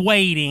she's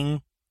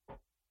waiting,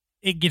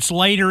 it gets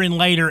later and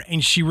later,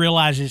 and she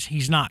realizes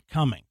he's not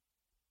coming.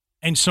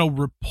 And so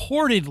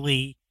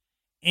reportedly,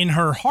 in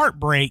her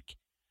heartbreak,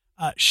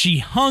 she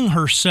hung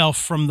herself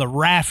from the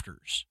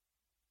rafters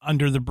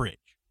under the bridge.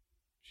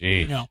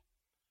 Jeez. You know,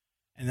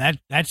 and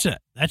that's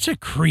a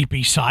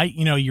creepy sight.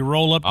 You know, you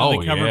roll up to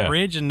the covered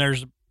bridge and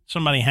there's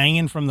somebody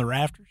hanging from the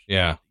rafters.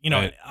 Yeah. You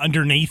know,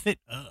 underneath it.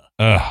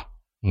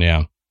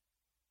 Yeah.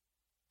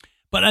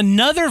 But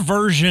another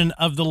version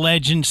of the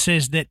legend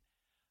says that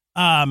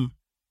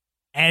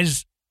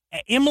as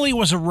Emily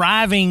was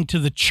arriving to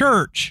the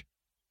church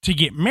to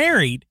get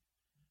married,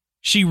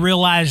 she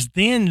realized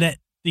then that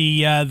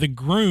the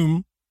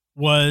groom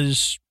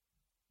was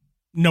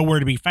nowhere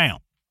to be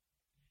found.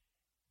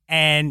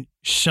 And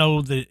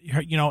so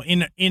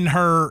in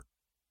her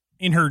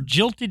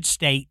jilted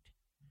state,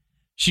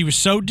 she was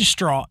so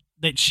distraught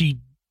that she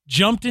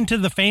jumped into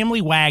the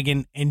family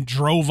wagon and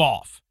drove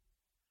off.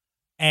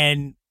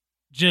 And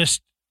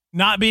just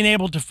not being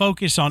able to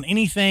focus on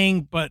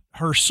anything but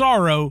her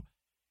sorrow,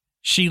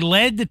 she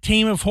led the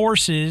team of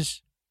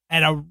horses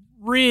at a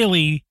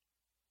really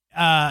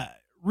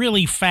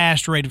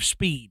fast rate of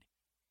speed,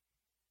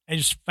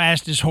 as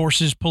fast as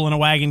horses pulling a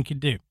wagon could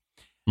do.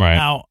 Right.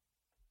 Now,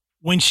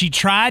 when she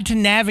tried to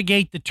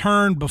navigate the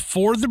turn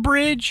before the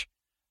bridge,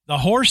 the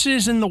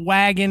horses and the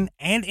wagon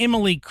and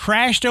Emily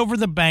crashed over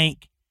the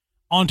bank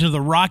onto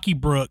the rocky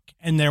brook,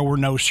 and there were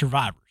no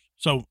survivors.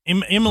 So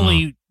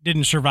Emily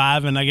didn't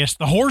survive, and I guess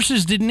the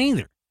horses didn't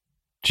either.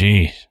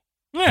 Jeez.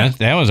 Yeah.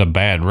 That was a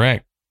bad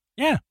wreck.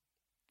 Yeah.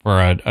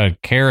 For a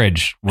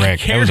carriage wreck,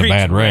 that was a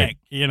bad wreck.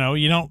 You know,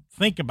 you don't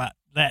think about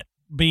that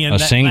being a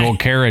that single bad.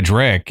 Carriage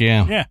wreck.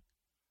 Yeah.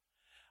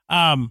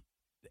 Yeah.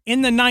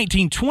 In the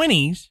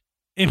 1920s,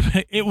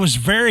 it was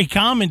very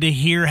common to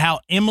hear how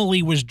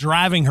Emily was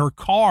driving her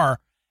car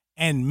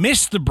and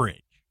missed the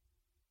bridge.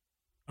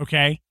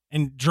 Okay.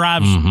 And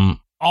drives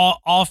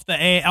off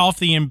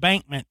the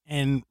embankment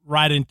and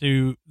right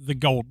into the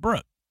Gold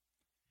Brook.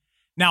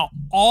 Now,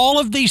 all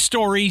of these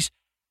stories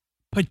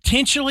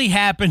potentially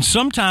happened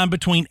sometime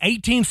between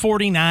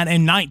 1849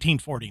 and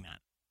 1949.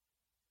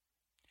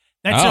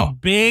 That's a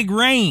big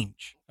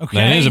range. Okay.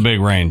 That is a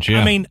big range. Yeah.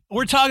 I mean,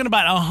 we're talking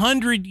about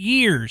 100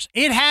 years.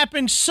 It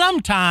happened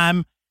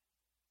sometime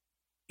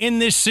in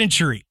this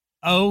century.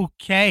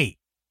 Okay.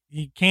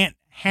 You can't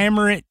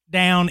hammer it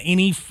down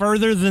any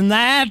further than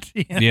that.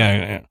 You know?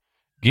 Yeah.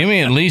 Give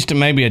me at least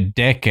maybe a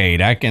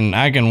decade. I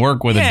can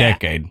work with a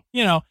decade.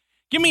 You know,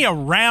 give me a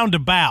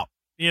roundabout,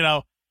 you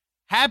know,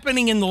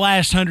 happening in the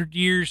last 100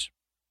 years.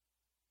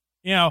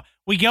 You know,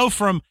 we go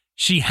from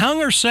she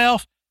hung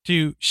herself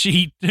to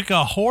she took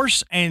a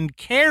horse and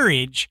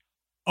carriage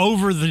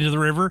over the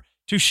river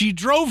to she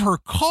drove her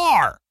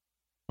car.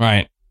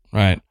 Right.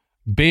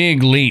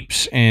 Big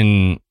leaps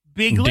in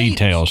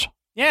details.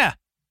 Yeah.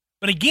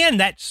 But again,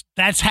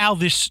 that's how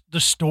the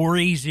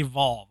stories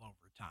evolve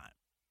over time.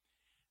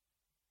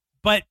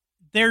 But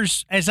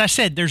as I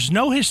said, there's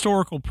no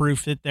historical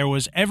proof that there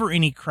was ever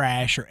any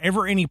crash or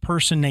ever any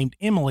person named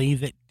Emily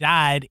that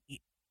died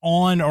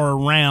on or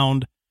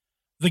around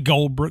the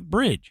Gold Brook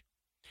Bridge.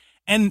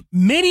 And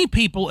many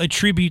people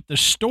attribute the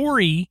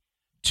story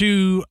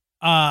to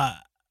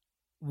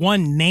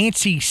one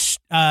Nancy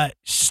Stead,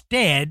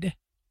 Stead,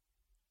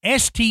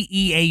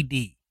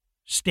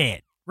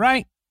 Stead,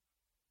 right?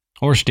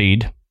 Or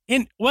Steed.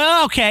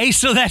 Okay,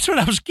 so that's what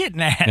I was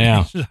getting at.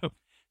 Yeah.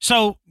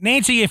 So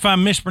Nancy, if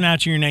I'm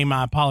mispronouncing your name,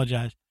 I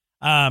apologize.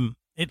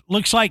 It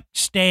looks like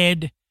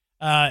Stead.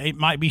 It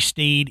might be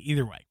Steed,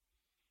 either way.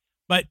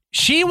 But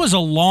she was a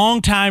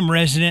longtime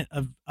resident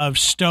of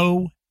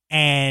Stowe,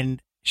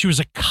 and she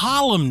was a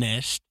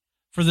columnist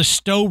for the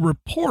Stowe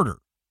Reporter.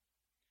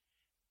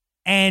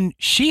 And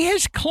she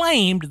has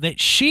claimed that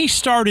she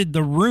started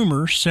the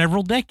rumor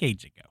several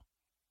decades ago.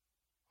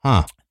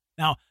 Huh.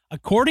 Now,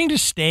 according to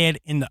Stead,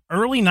 in the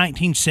early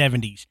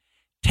 1970s,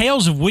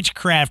 tales of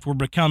witchcraft were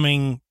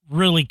becoming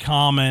really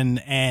common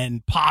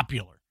and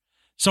popular.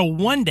 So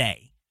one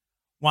day,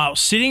 while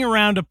sitting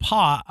around a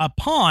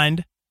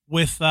pond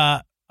with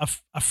a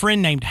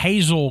friend named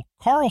Hazel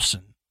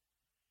Carlson,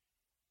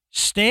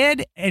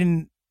 Stead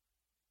and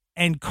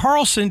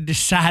Carlson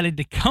decided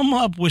to come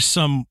up with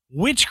some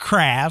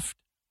witchcraft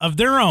of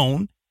their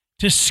own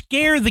to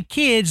scare the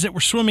kids that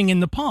were swimming in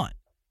the pond.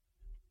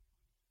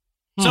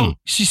 So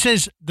she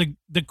says the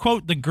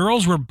quote, the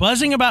girls were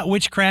buzzing about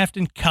witchcraft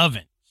and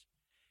covens.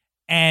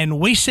 And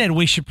we said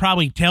we should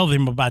probably tell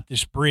them about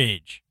this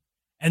bridge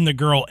and the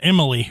girl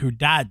Emily who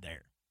died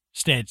there.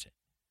 Stead said.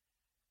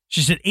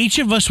 She said, each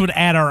of us would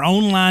add our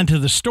own line to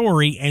the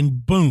story,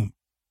 and boom,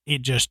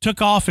 it just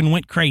took off and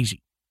went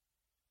crazy.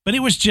 But it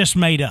was just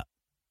made up.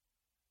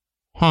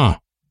 Huh.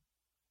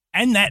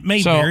 And that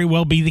may very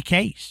well be the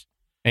case.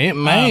 It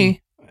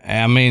may.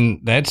 I mean,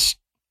 that's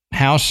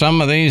how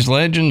some of these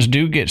legends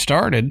do get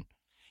started.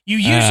 You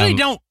usually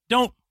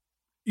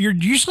you're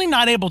usually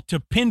not able to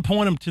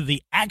pinpoint them to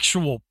the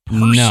actual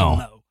person,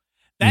 though.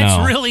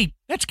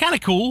 That's kind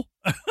of cool.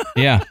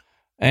 Yeah.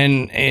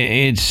 And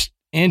it's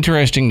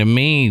interesting to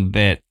me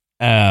that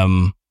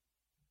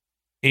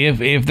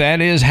if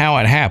that is how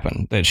it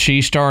happened, that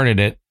she started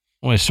it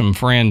with some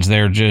friends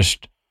there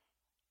just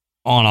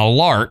on a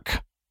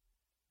lark,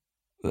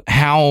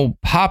 how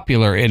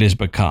popular it has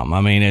become.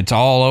 I mean, it's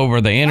all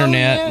over the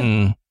internet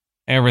and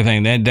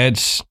everything.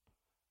 That's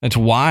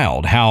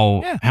wild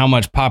how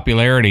much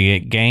popularity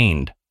it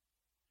gained.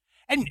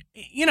 And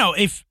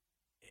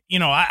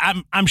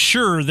I'm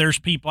sure there's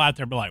people out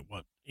there be like,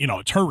 well,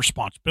 it's her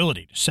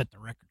responsibility to set the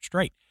record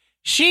straight.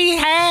 She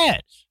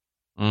has.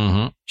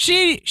 Mm-hmm.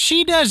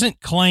 She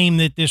doesn't claim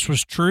that this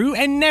was true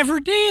and never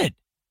did.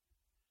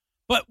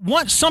 But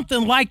once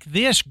something like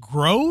this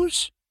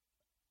grows,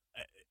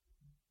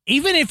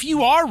 even if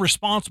you are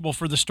responsible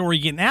for the story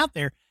getting out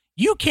there,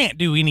 you can't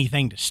do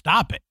anything to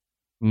stop it.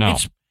 No.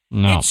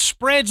 It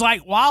spreads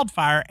like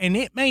wildfire, and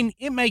it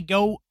may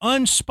go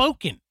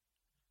unspoken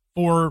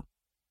for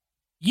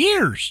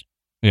years.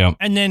 Yeah.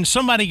 And then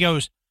somebody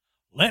goes,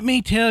 let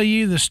me tell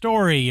you the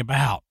story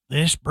about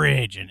this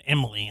bridge and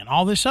Emily and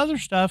all this other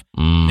stuff.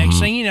 Mm-hmm. Next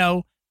thing you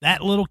know,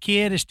 that little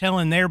kid is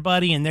telling their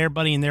buddy and their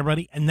buddy and their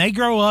buddy, and they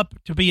grow up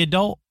to be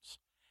adults.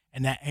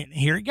 And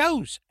here it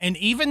goes. And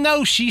even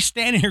though she's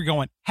standing here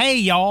going, hey,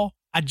 y'all,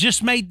 I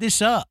just made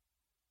this up,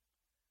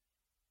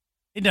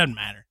 it doesn't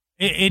matter.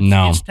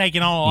 It's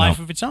taking on a life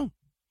of its own.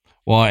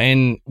 Well,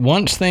 and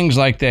once things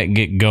like that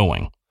get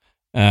going,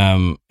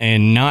 and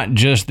not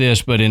just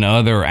this, but in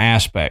other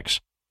aspects,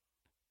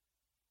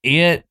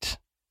 it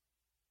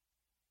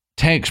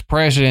takes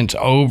precedence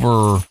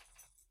over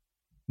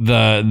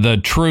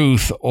the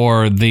truth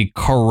or the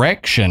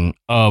correction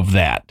of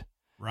that.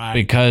 Right.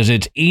 Because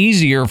it's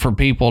easier for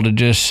people to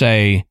just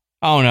say,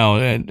 oh,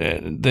 no,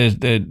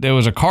 there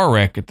was a car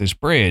wreck at this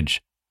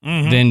bridge,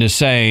 than to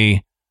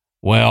say,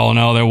 well,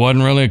 no, there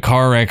wasn't really a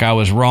car wreck. I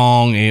was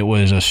wrong. It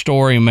was a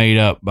story made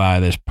up by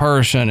this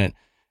person. And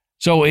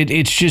so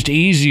it's just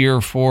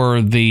easier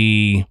for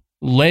the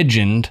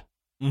legend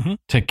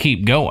to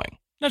keep going.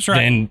 That's right.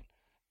 Than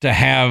to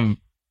have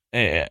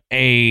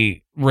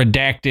a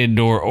redacted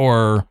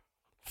or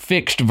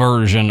fixed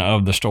version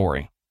of the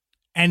story.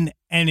 And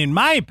in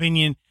my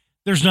opinion,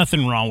 there's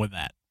nothing wrong with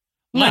that.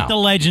 Let the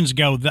legends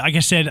go. Like I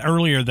said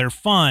earlier, they're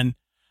fun.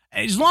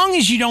 As long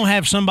as you don't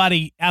have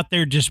somebody out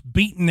there just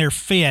beating their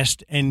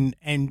fist and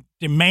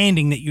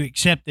demanding that you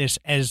accept this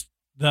as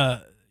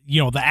the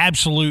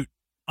absolute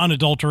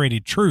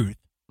unadulterated truth.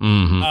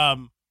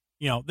 Mm-hmm.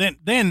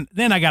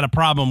 Then I got a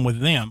problem with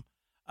them.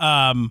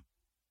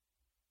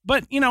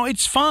 But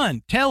it's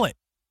fun. Tell it.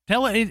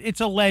 It's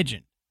a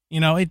legend.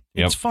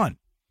 It's fun.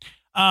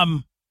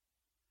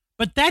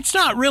 But that's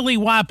not really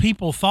why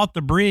people thought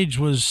the bridge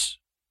was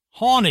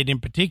haunted in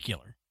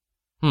particular.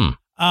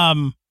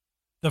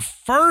 The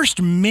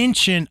first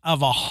mention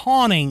of a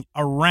haunting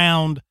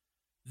around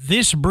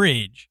this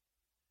bridge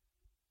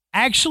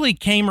actually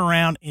came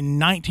around in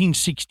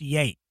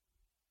 1968.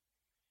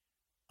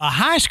 A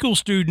high school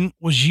student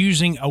was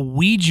using a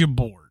Ouija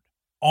board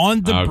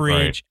on the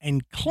bridge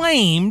and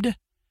claimed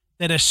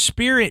that a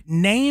spirit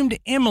named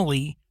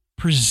Emily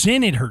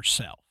presented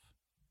herself.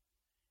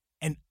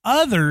 And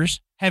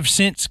others have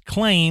since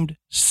claimed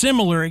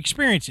similar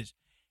experiences.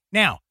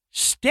 Now,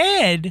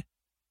 Stead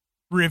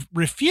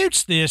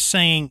refutes this,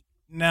 saying,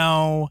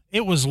 no,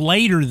 it was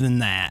later than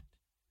that.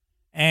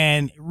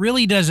 And it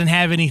really doesn't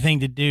have anything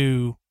to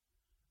do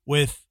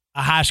with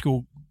a high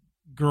school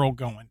girl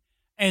going.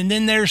 And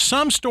then there's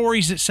some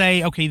stories that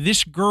say, okay,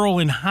 this girl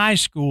in high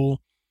school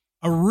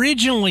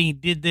originally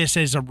did this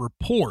as a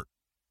report,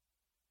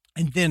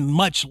 and then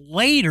much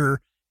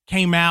later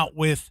came out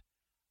with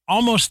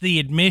almost the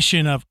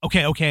admission of,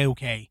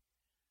 okay.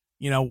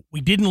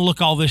 We didn't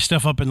look all this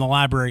stuff up in the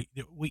library.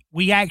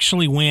 We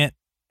actually went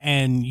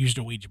and used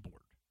a Ouija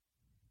board.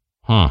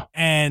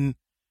 And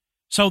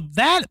so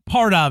that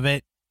part of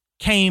it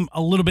came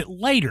a little bit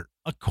later,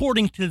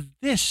 according to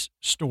this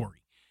story.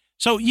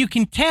 So you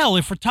can tell,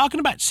 if we're talking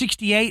about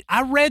 68,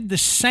 I read the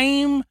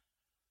same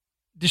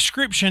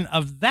description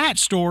of that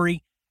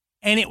story,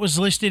 and it was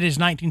listed as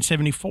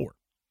 1974.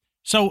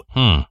 So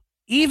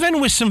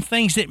even with some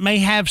things that may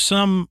have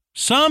some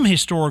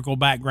historical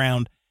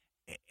background,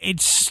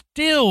 it's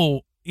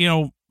still,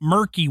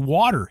 murky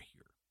water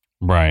here.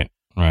 Right.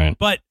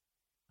 But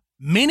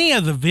many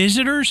of the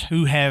visitors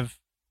who have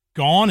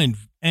gone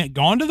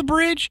to the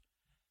bridge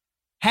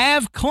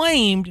have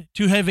claimed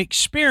to have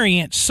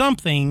experienced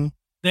something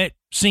that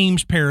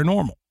seems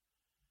paranormal.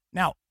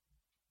 Now,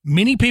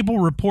 many people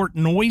report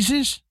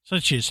noises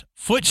such as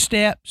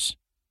footsteps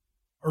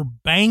or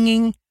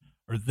banging,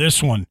 or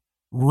this one,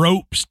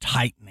 ropes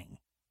tightening.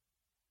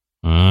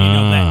 You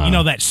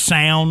know that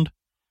sound?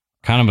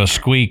 Kind of a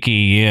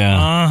squeaky,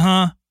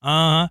 yeah.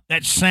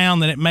 That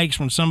sound that it makes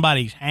when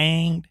somebody's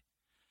hanged.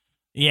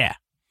 Yeah.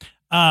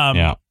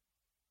 Yeah.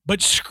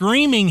 But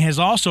screaming has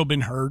also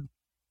been heard,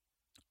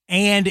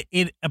 and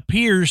it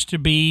appears to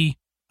be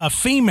a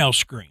female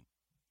scream.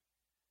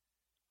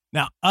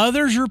 Now,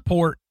 others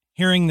report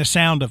hearing the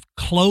sound of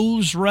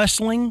clothes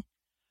rustling,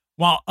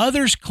 while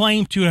others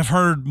claim to have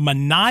heard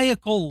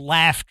maniacal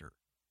laughter.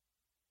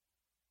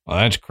 Well,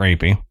 that's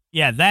creepy.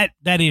 Yeah,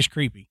 that is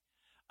creepy.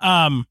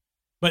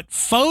 But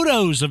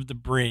photos of the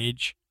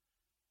bridge,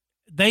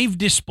 they've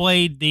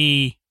displayed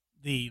the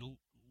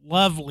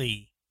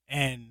lovely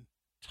and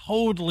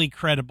totally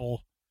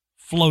credible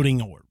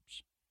floating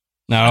orbs.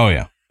 Oh,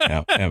 yeah.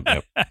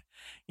 Yep.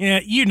 Yeah,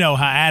 you know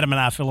how Adam and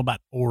I feel about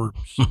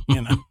orbs.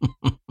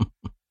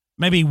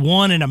 Maybe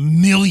 1 in a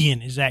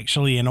million is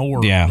actually an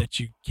orb that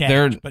you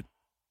catch. But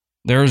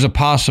there's a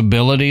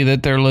possibility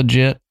that they're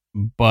legit,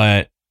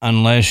 but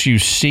unless you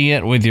see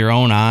it with your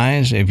own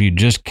eyes, if you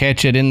just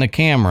catch it in the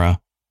camera,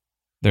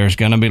 there's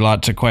going to be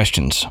lots of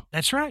questions.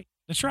 That's right.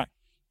 So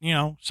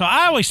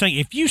I always think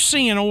if you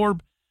see an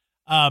orb,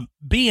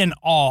 be in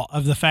awe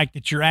of the fact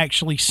that you're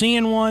actually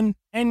seeing one,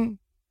 and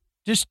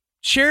just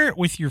share it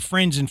with your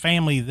friends and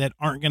family that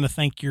aren't going to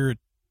think you're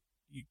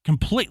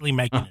completely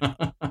making it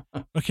up.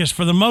 Because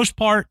for the most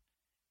part,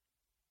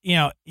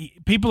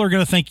 people are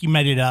going to think you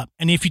made it up.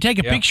 And if you take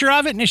a picture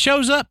of it and it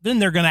shows up, then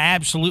they're going to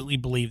absolutely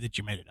believe that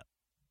you made it up.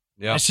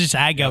 Yeah. That's just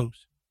how it goes.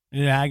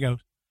 Yeah, how it goes.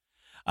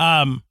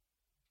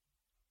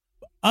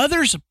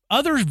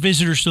 Other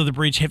visitors to the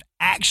bridge have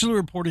actually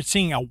reported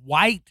seeing a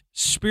white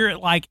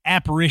spirit-like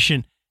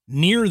apparition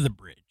near the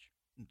bridge.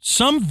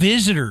 Some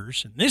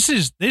visitors, and this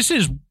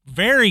is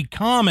very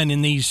common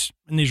in these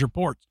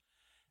reports,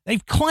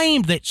 they've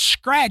claimed that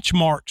scratch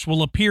marks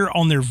will appear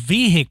on their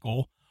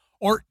vehicle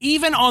or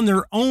even on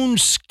their own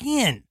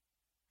skin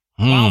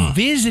while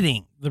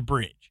visiting the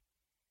bridge.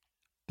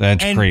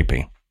 That's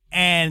creepy.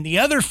 And the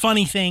other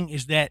funny thing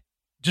is that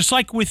just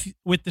like with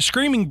the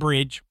Screaming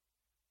Bridge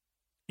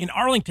in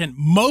Arlington,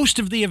 most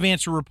of the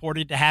events are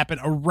reported to happen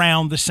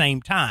around the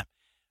same time.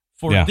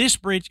 For this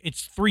bridge,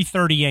 it's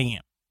 3:30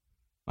 a.m.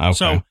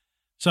 Okay.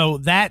 So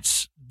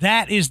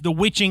that is the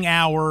witching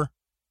hour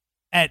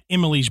at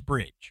Emily's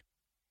Bridge.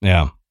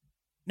 Yeah.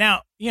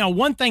 Now,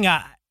 one thing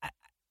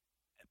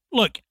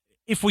look,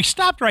 if we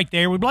stopped right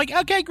there, we'd be like,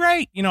 okay,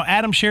 great.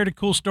 Adam shared a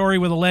cool story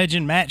with a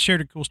legend. Matt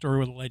shared a cool story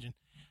with a legend.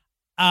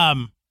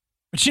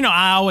 But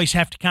I always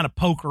have to kind of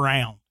poke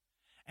around.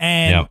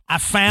 And I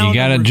found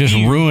you got to just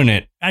ruin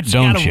it. I just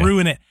got to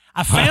ruin it.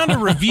 I found a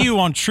review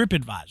on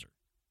TripAdvisor.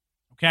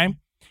 Okay.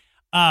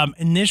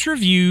 And this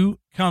review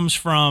comes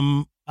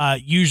from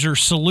user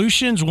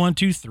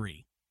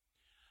Solutions123,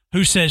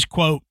 who says,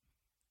 quote,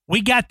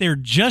 "We got there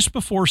just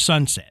before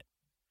sunset.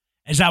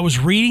 As I was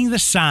reading the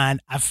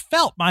sign, I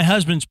felt my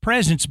husband's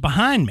presence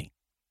behind me.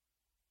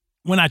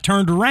 When I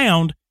turned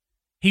around,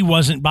 he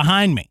wasn't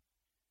behind me.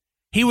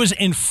 He was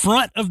in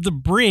front of the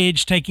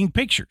bridge taking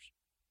pictures.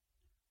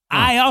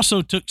 I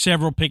also took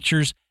several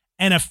pictures,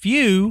 and a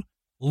few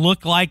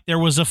looked like there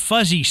was a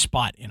fuzzy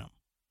spot in them.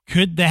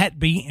 Could that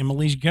be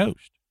Emily's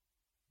ghost?"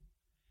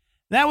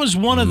 That was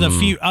one of the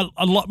few.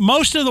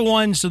 Most of the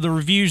ones of the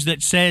reviews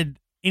that said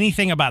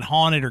anything about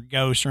haunted or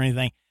ghosts or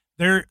anything,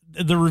 the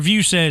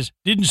review says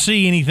didn't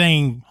see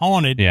anything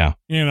haunted. Yeah.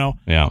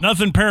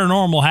 Nothing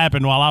paranormal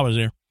happened while I was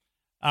there.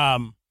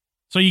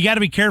 So you got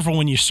to be careful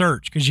when you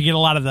search because you get a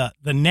lot of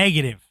the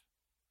negative.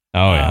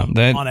 Oh yeah,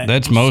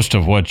 that's most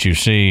of what you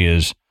see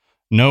is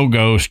no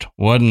ghost,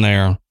 wasn't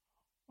there,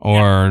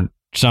 or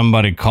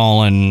somebody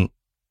calling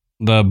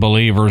the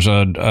believers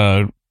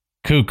a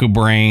cuckoo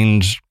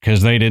brains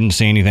because they didn't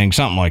see anything,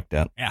 something like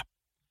that. Yeah.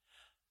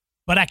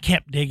 But I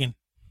kept digging.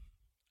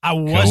 I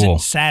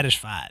wasn't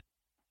satisfied.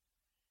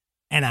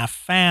 And I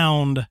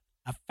found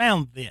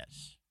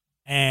this.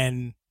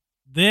 And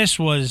this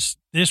was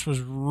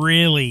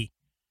really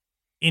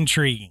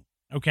intriguing,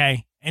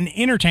 okay? And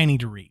entertaining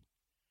to read.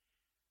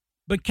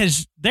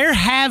 Because there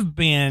have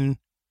been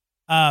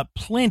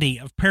plenty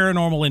of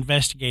paranormal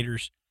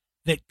investigators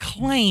that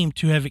claim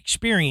to have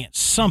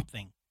experienced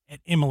something at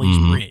Emily's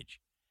Bridge,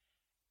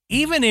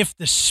 even if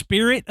the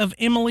spirit of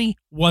Emily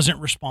wasn't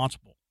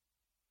responsible.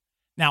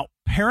 Now,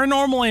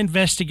 paranormal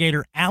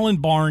investigator Alan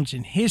Barnes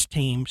and his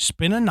team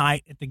spent a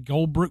night at the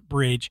Goldbrook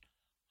Bridge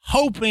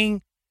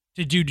hoping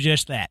to do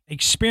just that,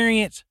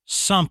 experience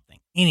something,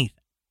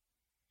 anything.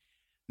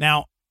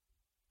 Now,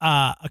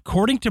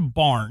 according to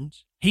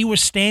Barnes, he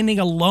was standing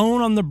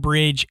alone on the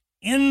bridge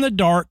in the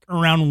dark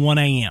around 1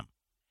 a.m.,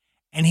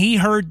 and he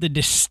heard the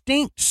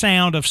distinct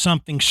sound of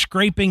something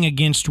scraping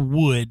against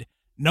wood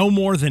no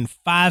more than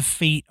 5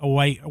 feet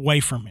away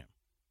from him.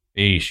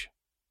 Eesh.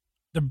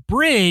 The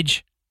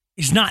bridge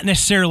is not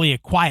necessarily a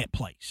quiet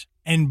place,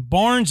 and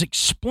Barnes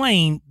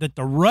explained that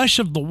the rush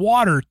of the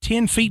water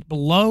 10 feet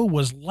below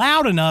was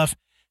loud enough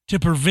to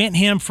prevent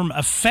him from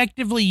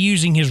effectively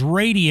using his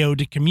radio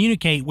to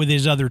communicate with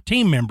his other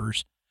team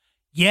members,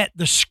 yet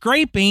the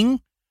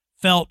scraping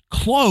felt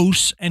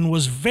close and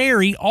was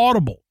very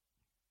audible.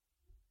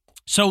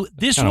 So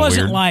this Kinda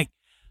wasn't weird. like,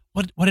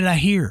 what did I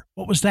hear?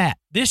 What was that?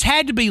 This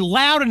had to be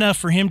loud enough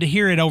for him to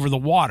hear it over the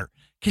water,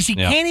 because he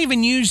can't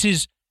even use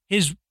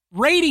his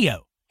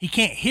radio. He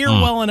can't hear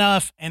well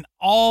enough, and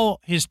all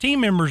his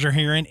team members are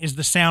hearing is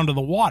the sound of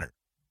the water.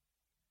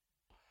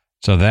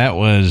 So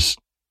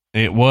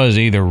it was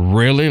either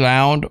really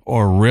loud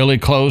or really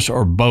close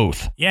or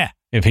both. Yeah.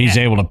 If he's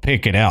able to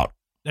pick it out.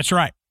 That's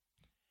right.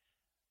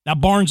 Now,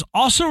 Barnes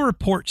also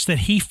reports that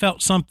he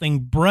felt something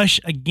brush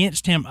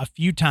against him a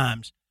few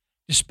times,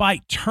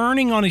 despite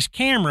turning on his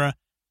camera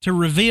to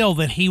reveal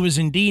that he was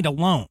indeed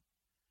alone.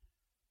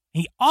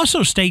 He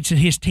also states that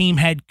his team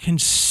had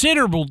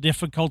considerable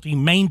difficulty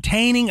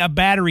maintaining a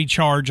battery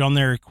charge on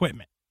their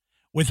equipment,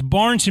 with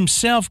Barnes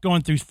himself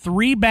going through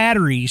 3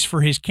 batteries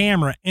for his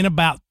camera in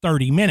about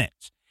 30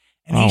 minutes.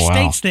 And he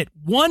states that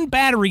one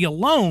battery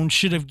alone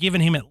should have given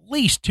him at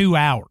least 2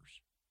 hours.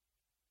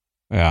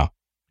 Yeah.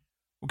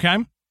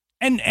 Okay.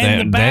 And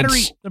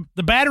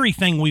the battery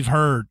thing we've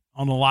heard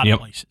on a lot of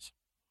places.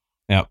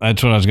 Yeah,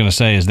 that's what I was going to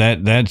say, is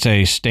that's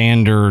a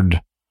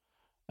standard.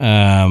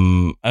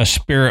 A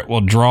spirit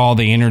will draw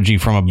the energy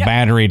from a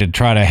battery to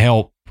try to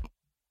help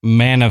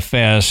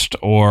manifest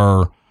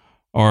or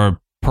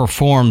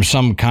perform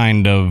some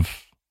kind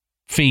of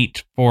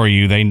feat for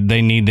you. They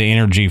need the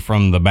energy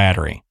from the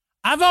battery.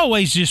 I've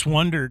always just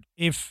wondered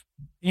if,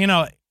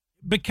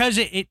 because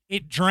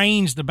it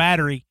drains the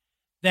battery,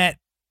 that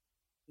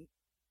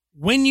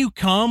when you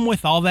come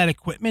with all that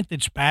equipment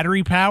that's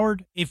battery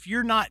powered, if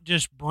you're not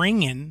just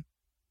bringing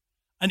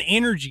an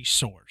energy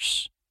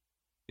source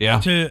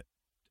to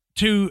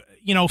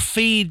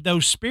feed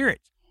those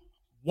spirits,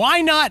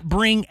 why not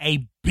bring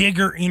a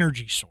bigger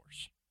energy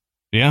source?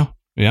 Yeah,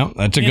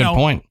 that's a good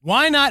point.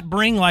 Why not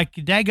bring like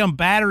a daggum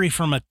battery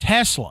from a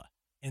Tesla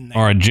in there?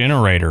 Or a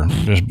generator.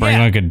 Just bring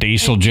like a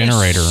diesel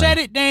generator. Just set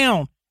it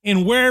down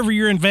in wherever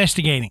you're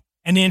investigating,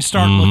 and then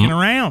start looking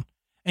around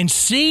and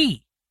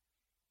see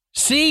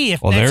if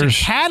that's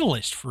a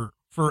catalyst for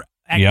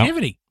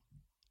activity.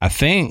 I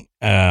think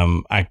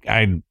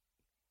I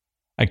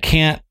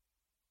can't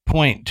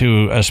point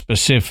to a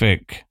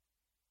specific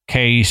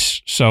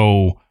case,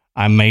 so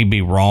I may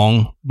be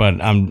wrong,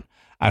 but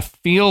I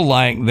feel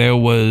like there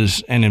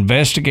was an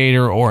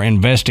investigator or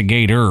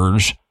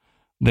investigators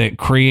that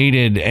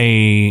created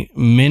a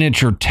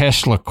miniature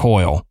Tesla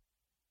coil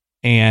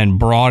and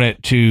brought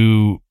it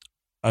to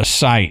a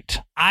site.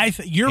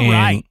 You're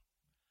right.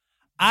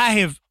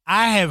 I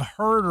have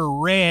heard or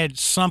read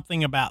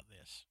something about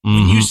this.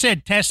 When you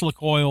said Tesla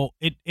coil,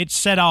 it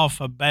set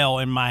off a bell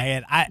in my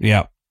head.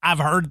 I've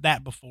heard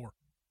that before.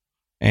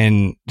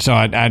 And so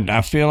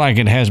I feel like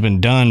it has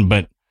been done,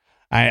 but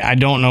I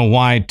don't know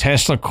why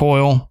Tesla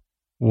coil,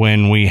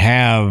 when we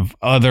have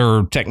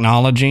other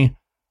technology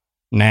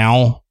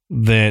now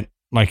that,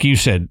 like you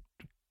said,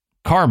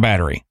 car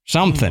battery,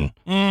 something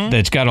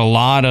that's got a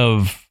lot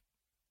of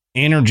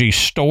energy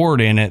stored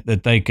in it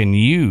that they can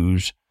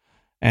use.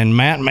 And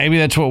Matt, maybe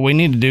that's what we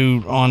need to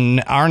do on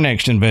our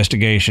next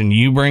investigation.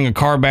 You bring a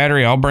car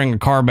battery, I'll bring a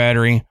car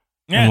battery,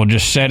 and we'll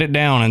just set it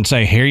down and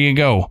say, here you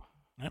go.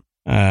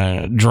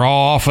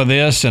 Draw off of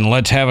this and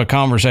let's have a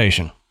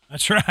conversation.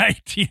 That's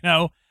right.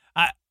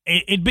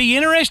 It'd be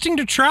interesting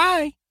to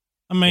try.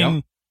 I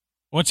mean,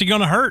 what's it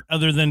going to hurt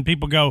other than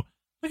people go,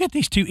 look at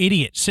these 2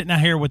 idiots sitting out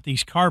here with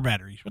these car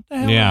batteries. What the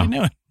hell are they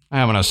doing?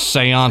 Having a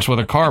seance with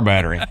a car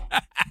battery.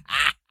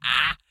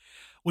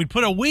 We'd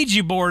put a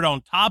Ouija board on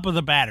top of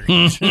the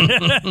batteries.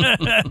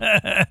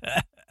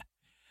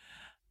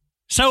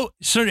 So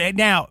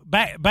now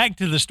back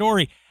to the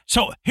story.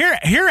 So here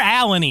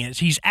Alan is.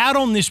 He's out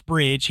on this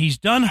bridge. He's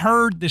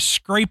heard this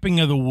scraping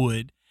of the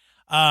wood.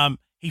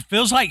 He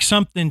feels like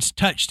something's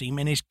touched him,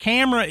 and his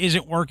camera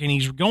isn't working.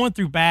 He's going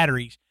through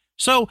batteries.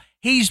 So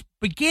he's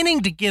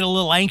beginning to get a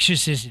little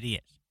anxious as it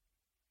is.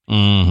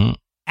 Mm-hmm.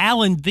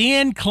 Alan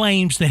then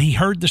claims that he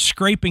heard the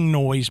scraping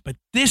noise, but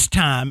this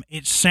time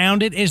it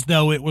sounded as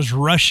though it was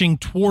rushing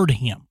toward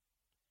him.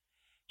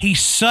 He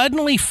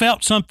suddenly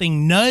felt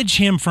something nudge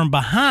him from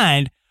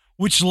behind,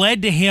 which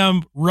led to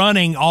him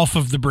running off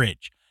of the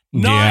bridge.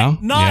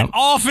 Not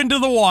off into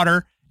the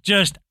water,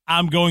 just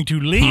I'm going to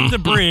leave the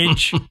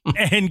bridge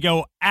and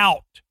go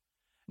out.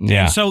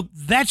 Yeah. And so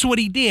that's what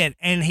he did.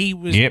 And he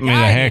was Get me the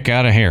heck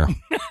out of here.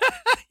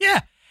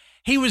 Yeah.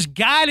 He was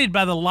guided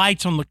by the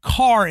lights on the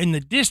car in the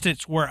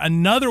distance, where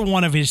another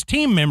one of his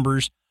team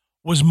members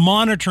was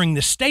monitoring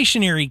the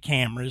stationary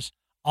cameras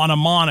on a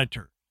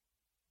monitor.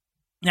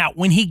 Now,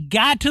 when he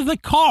got to the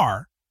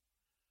car,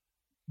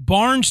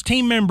 Barnes'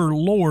 team member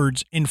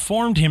Lords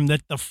informed him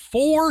that the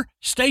 4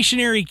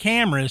 stationary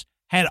cameras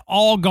had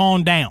all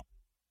gone down.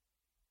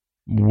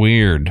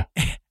 Weird.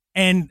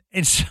 And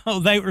so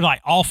they were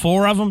like, all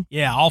 4 of them?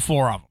 Yeah, all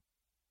 4 of them.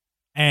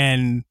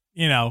 And,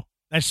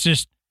 that's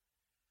just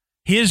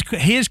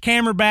his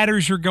camera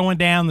batteries were going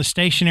down. The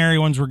stationary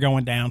ones were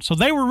going down. So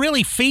they were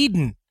really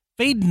feeding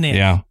it.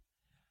 Yeah.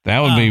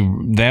 That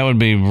would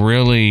be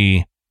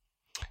really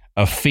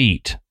a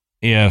feat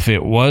if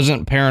it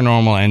wasn't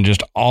paranormal and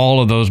just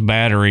all of those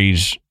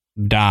batteries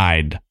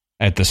died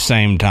at the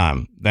same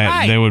time. That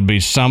Right. there would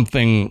be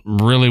something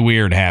really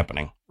weird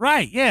happening.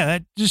 Right. Yeah.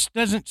 That just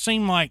doesn't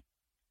seem like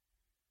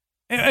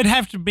it'd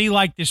have to be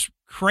like this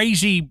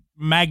crazy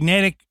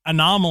magnetic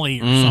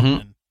anomaly or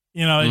something.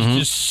 You know, it's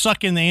just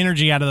sucking the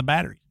energy out of the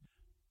battery.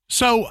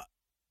 So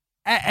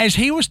as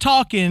he was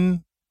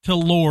talking to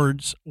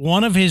Lourdes,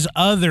 one of his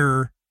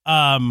other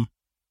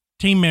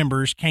team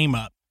members came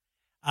up,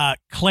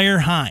 Claire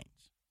Hines.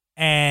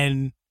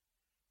 And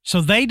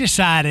so they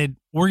decided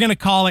we're going to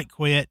call it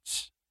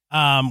quits.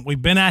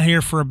 We've been out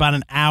here for about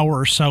an hour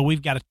or so.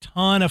 We've got a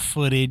ton of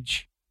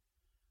footage.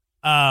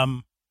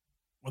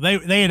 Well,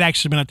 they had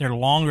actually been out there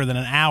longer than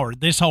an hour.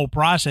 This whole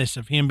process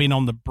of him being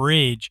on the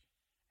bridge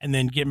and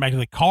then getting back to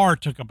the car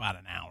took about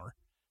an hour.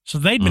 So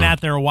they'd been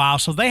out there a while.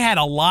 So they had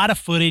a lot of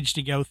footage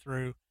to go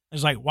through.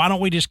 It's like, why don't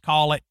we just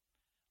call it?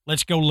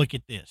 Let's go look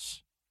at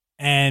this.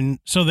 And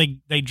so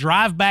they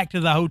drive back to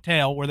the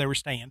hotel where they were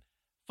staying.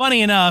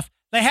 Funny enough,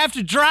 they have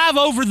to drive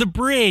over the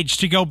bridge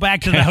to go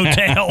back to the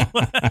hotel.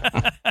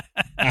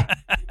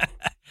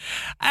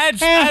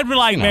 I'd be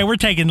like, man, we're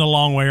taking the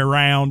long way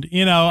around.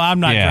 You know, I'm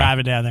not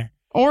driving down there.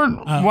 Or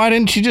why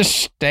didn't you just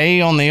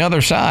stay on the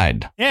other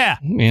side? Yeah,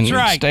 and that's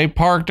right. Stay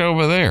parked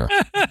over there.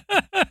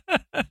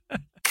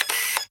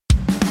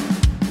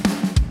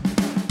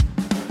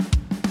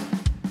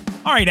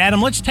 All right,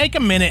 Adam, let's take a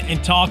minute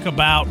and talk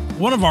about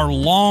one of our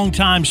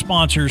longtime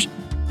sponsors,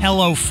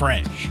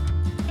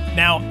 HelloFresh.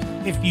 Now,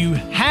 if you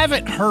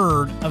haven't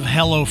heard of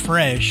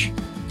HelloFresh,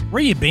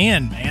 where you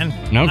been, man?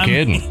 No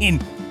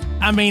kidding.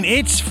 I mean,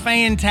 it's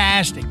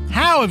fantastic.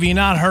 How have you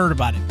not heard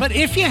about it? But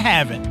if you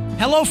haven't,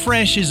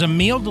 HelloFresh is a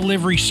meal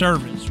delivery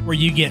service where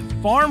you get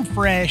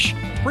farm-fresh,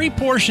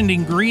 pre-portioned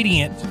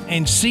ingredients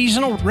and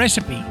seasonal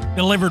recipes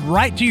delivered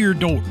right to your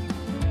door.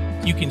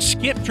 You can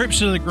skip trips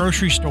to the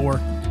grocery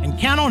store and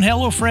count on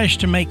HelloFresh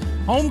to make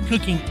home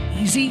cooking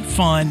easy,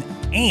 fun,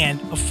 and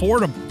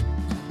affordable.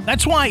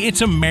 That's why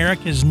it's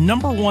America's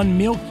 #1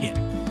 meal kit.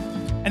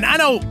 And I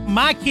know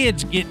my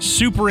kids get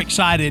super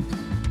excited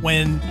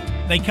when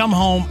they come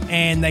home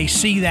and they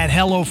see that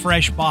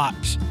HelloFresh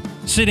box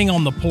sitting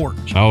on the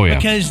porch. Oh, yeah.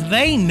 Because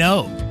they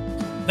know,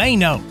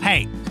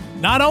 hey,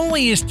 not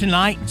only is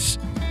tonight's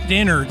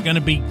dinner going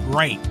to be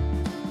great,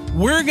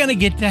 we're going to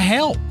get to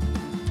help.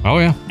 Oh,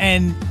 yeah.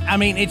 And I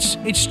mean, it's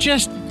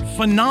just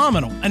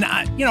phenomenal. And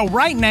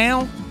right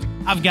now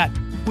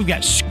we've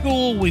got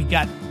school, we've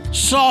got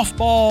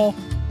softball,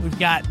 we've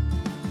got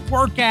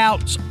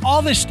workouts,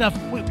 all this stuff.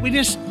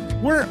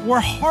 We're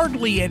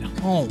hardly at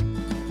home.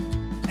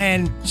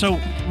 And so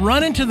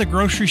running to the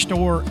grocery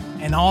store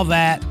and all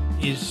that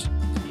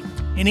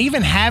and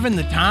even having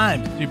the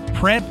time to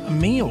prep a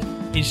meal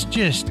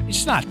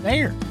it's not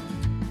there.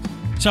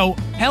 So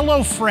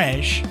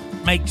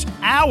HelloFresh makes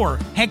our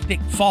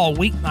hectic fall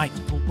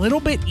weeknights a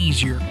little bit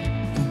easier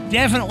and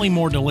definitely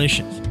more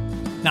delicious.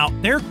 Now,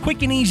 their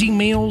quick and easy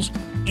meals,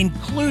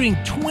 including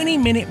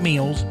 20-minute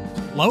meals,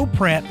 low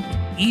prep,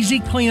 easy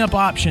cleanup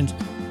options,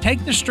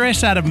 take the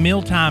stress out of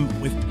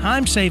mealtime with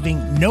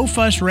time-saving,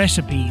 no-fuss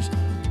recipes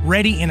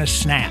ready in a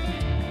snap.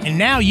 And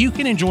now you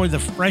can enjoy the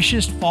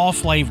freshest fall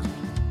flavors.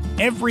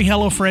 Every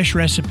HelloFresh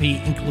recipe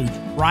includes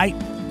ripe,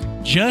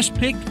 just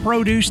picked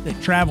produce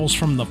that travels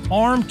from the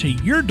farm to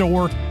your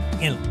door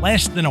in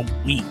less than a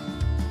week.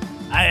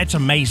 It's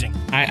amazing.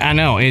 I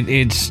know.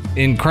 It's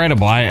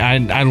incredible.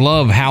 I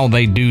love how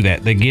they do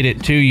that. They get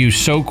it to you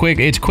so quick.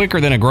 It's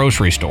quicker than a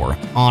grocery store,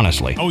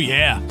 honestly. Oh,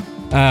 yeah.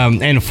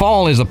 And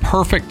fall is the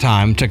perfect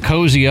time to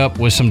cozy up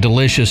with some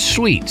delicious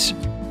sweets.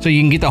 So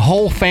you can get the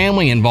whole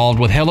family involved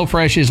with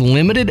HelloFresh's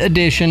limited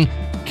edition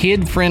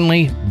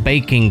kid-friendly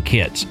baking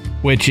kits,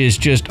 which is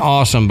just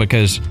awesome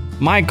because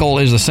Michael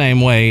is the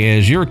same way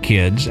as your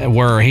kids,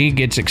 where he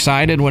gets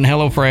excited when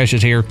HelloFresh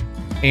is here,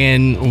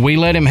 and we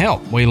let him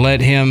help. We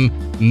let him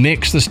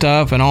mix the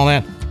stuff and all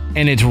that.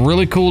 And it's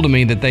really cool to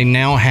me that they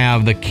now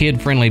have the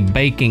kid-friendly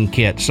baking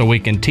kit so we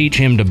can teach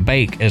him to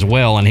bake as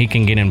well, and he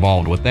can get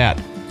involved with that.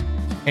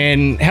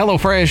 And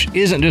HelloFresh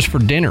isn't just for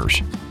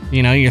dinners.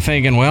 You know, you're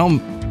thinking, well,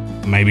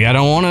 maybe I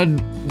don't want to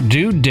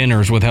do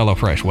dinners with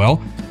HelloFresh.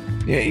 Well,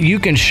 you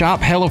can shop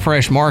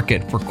HelloFresh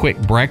Market for quick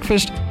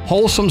breakfast,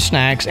 wholesome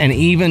snacks, and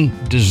even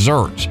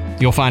desserts.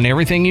 You'll find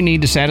everything you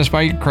need to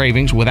satisfy your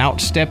cravings without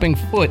stepping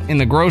foot in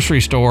the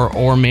grocery store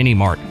or mini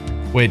mart,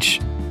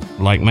 which,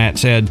 like Matt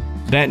said,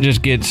 that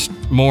just gets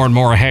more and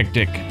more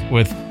hectic.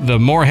 With the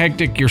more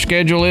hectic your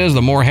schedule is,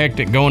 the more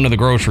hectic going to the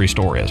grocery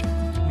store is.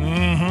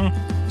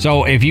 Mm-hmm.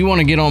 So if you want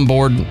to get on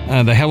board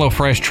the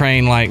HelloFresh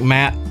train like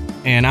Matt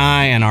and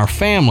I and our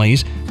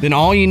families, then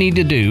all you need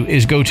to do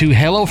is go to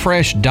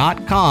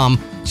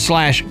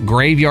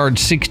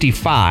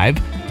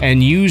HelloFresh.com/Graveyard65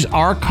 and use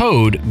our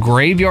code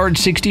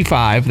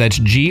Graveyard65, that's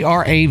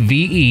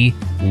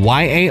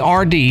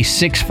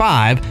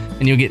GRAVEYARD65,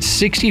 and you'll get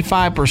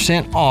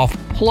 65% off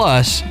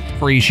plus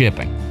free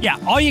shipping. Yeah,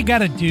 all you got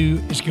to do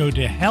is go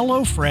to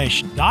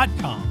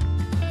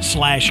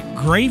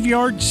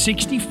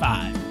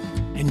HelloFresh.com/Graveyard65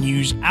 and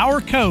use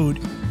our code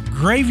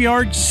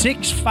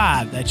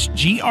Graveyard65, that's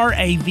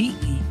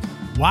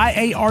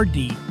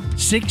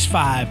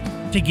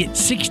GRAVEYARD65, to get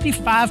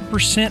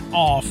 65%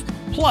 off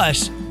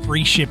plus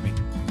free shipping.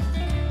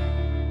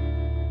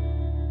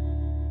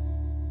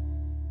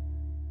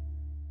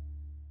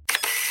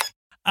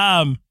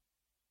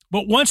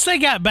 But once they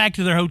got back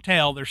to their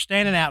hotel, they're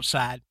standing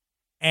outside,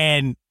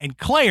 and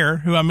Claire,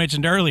 who I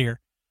mentioned earlier,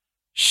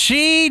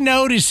 she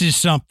notices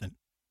something.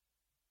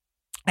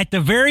 At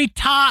the very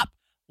top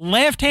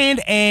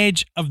left-hand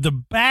edge of the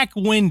back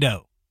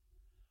window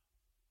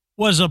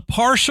was a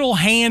partial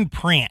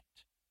handprint.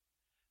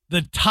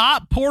 The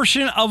top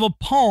portion of a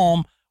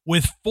palm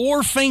with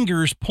 4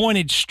 fingers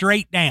pointed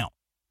straight down.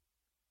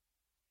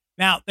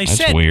 Now, they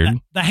said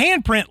weird. The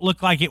handprint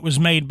looked like it was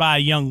made by a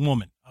young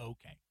woman.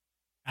 Okay.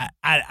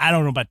 I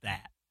don't know about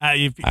that.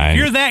 If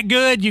you're that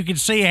good, you can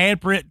see a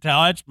handprint.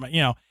 Tell it's,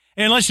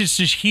 unless it's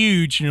just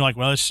huge and you're like,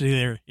 well, let's see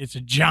there. It's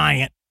a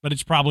giant, but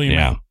it's probably a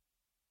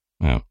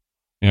man.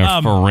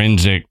 Yeah.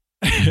 Forensic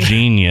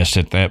genius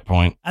at that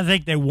point. I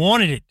think they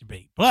wanted it to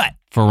be, but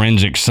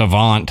forensic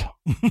savant.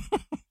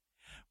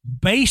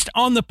 Based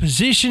on the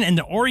position and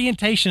the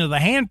orientation of the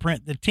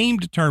handprint, the team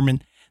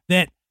determined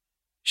that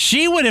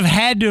she would have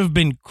had to have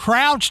been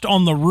crouched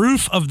on the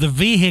roof of the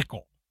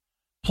vehicle,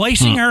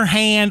 placing her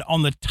hand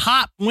on the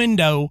top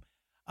window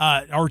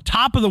or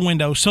top of the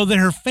window so that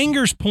her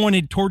fingers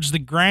pointed towards the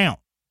ground.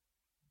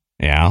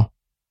 Yeah.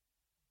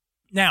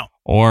 Now,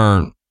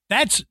 or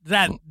that's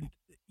that.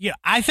 Yeah,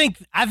 I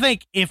think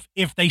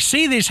if they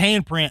see this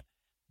handprint,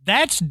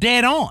 that's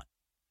dead on.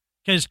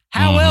 Because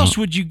how else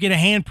would you get a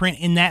handprint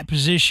in that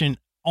position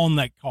on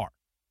that car?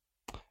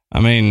 I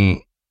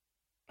mean,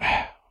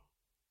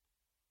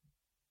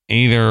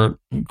 either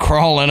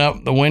crawling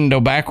up the window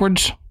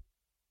backwards.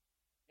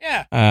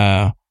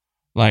 Yeah.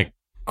 Like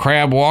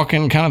crab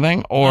walking kind of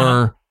thing.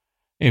 Or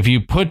if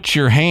you put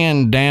your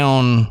hand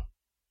down,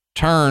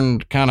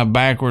 turned kind of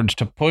backwards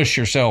to push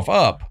yourself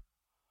up,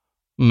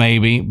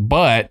 maybe.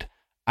 But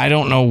I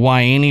don't know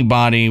why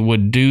anybody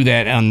would do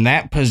that on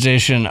that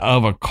position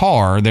of a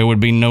car. There would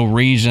be no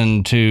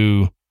reason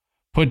to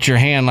put your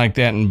hand like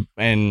that,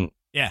 and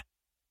yeah,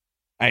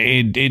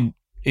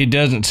 it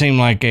doesn't seem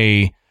like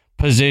a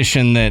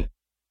position that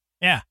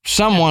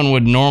someone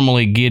would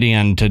normally get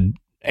into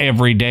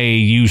everyday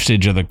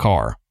usage of the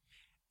car.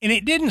 And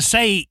it didn't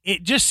say,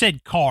 it just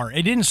said car.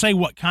 It didn't say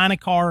what kind of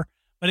car,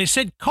 but it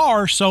said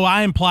car, so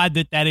I implied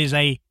that is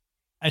a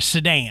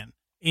sedan.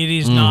 It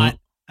is not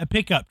a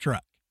pickup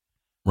truck.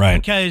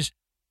 Right. Because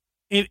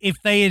if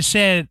they had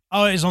said,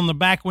 oh, it's on the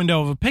back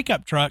window of a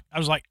pickup truck, I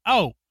was like,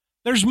 oh,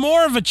 there's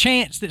more of a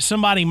chance that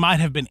somebody might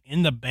have been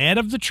in the bed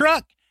of the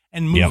truck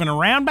and moving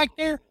around back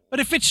there. But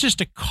if it's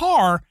just a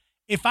car,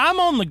 if I'm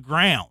on the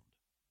ground,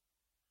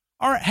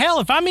 or hell,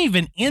 if I'm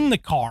even in the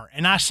car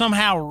and I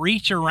somehow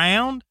reach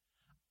around,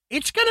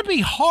 it's going to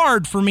be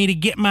hard for me to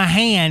get my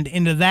hand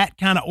into that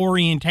kind of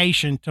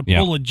orientation to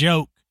pull a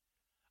joke.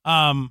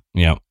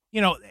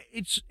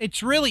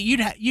 It's really, you'd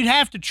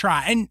have to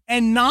try,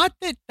 and not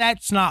that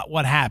that's not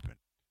what happened,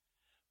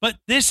 but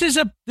this is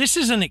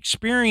an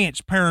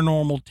experienced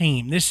paranormal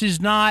team. This is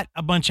not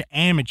a bunch of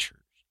amateurs.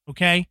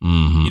 Okay.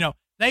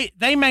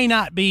 They may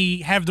not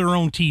have their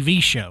own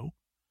TV show,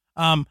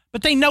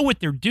 but they know what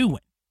they're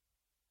doing.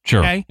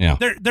 Sure. Okay. Yeah.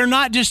 They're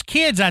not just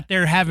kids out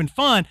there having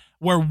fun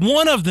where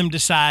one of them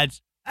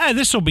decides,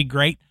 this will be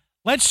great.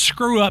 Let's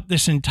screw up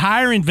this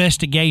entire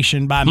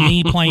investigation by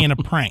me playing a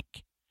prank.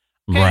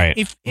 Okay? Right.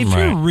 If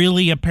you're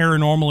really a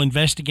paranormal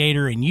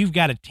investigator and you've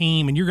got a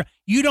team and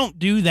you don't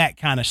do that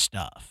kind of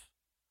stuff.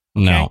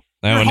 Okay? No,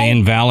 that would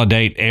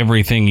invalidate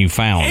everything you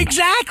found.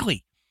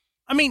 Exactly.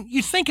 I mean,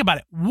 you think about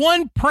it.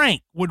 One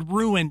prank would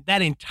ruin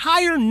that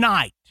entire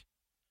night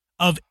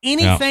of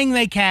anything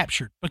they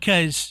captured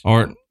because.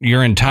 Or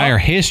your entire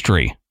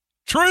history.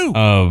 True.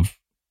 Of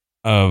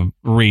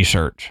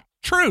research.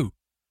 True.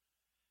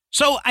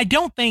 So I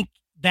don't think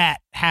that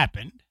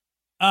happened.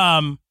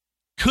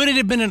 Could it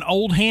have been an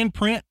old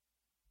handprint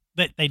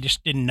that they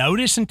just didn't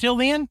notice until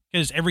then?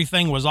 Because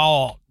everything was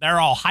they're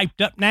all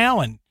hyped up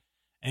now and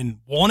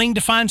wanting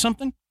to find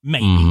something?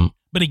 Maybe.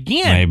 But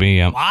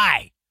again,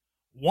 why?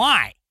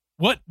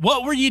 What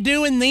were you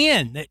doing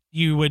then that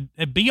you would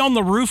be on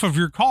the roof of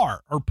your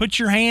car or put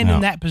your hand in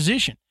that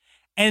position?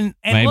 And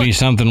maybe look,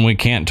 something we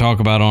can't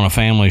talk about on a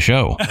family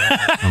show.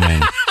 I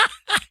mean,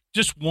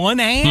 just one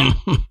hand?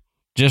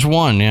 Just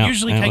one, yeah.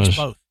 Usually takes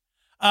both.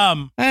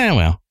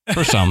 Well,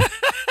 for some.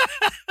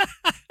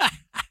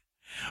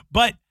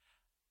 But,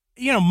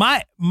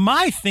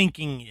 my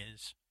thinking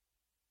is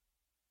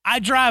I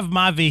drive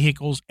my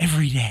vehicles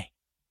every day.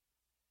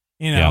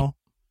 I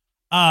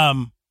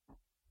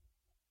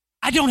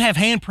don't have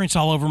handprints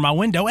all over my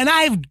window, and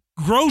I have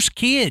gross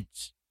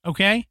kids,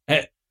 okay?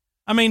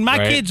 I mean, my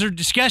kids are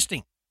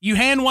disgusting. You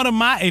hand one of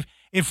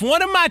if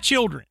one of my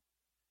children,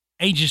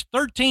 ages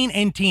 13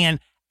 and 10,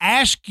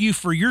 ask you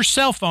for your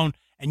cell phone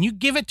and you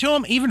give it to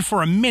them even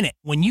for a minute,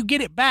 when you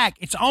get it back,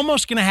 it's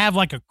almost going to have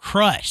like a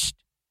crust.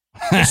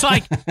 It's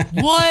like,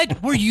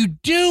 what were you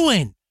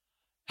doing?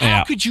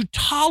 How could you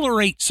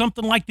tolerate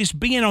something like this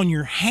being on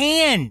your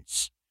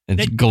hands?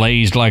 It's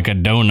glazed like a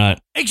donut.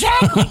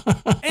 Exactly.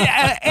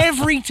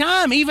 Every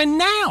time, even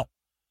now.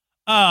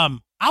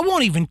 I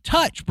won't even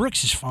touch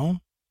Brooks's phone.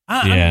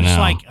 I'm just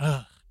like,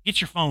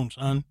 get your phone,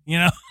 son.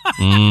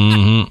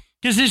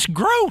 Because it's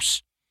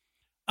gross.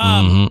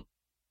 And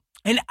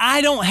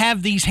I don't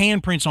have these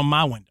handprints on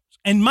my windows.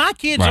 And my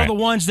kids are the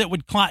ones that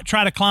would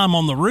try to climb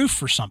on the roof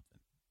for something.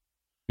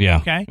 Yeah.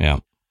 Okay. Yeah.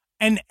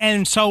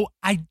 And so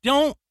I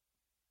don't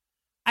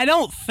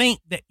think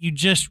that you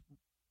just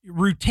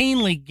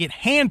routinely get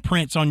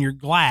handprints on your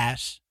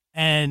glass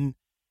and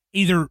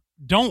either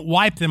don't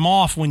wipe them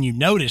off when you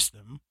notice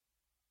them,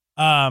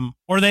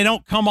 or they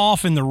don't come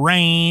off in the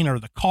rain or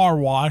the car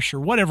wash or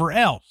whatever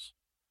else.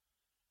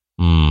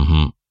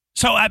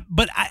 So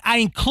I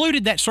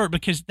included that story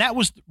because that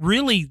was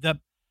really the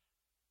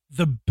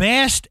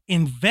best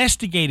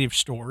investigative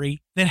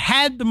story that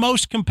had the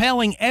most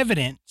compelling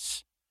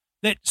evidence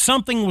that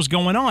something was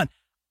going on.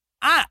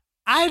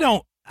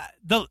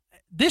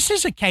 This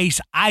is a case,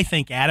 I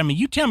think, Adam, and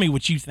you tell me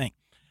what you think,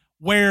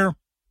 where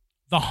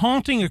the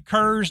haunting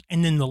occurs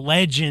and then the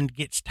legend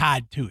gets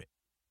tied to it.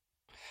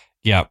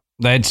 Yeah,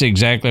 that's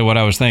exactly what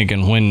I was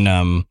thinking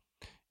when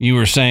you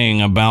were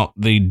saying about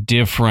the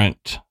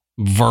different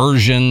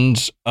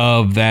versions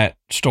of that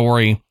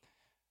story.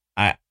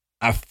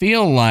 I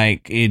feel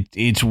like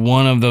it's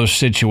one of those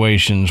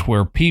situations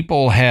where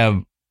people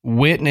have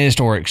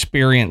witnessed or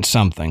experienced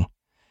something,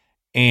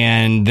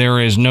 and there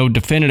is no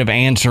definitive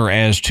answer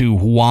as to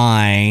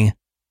why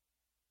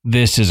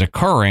this is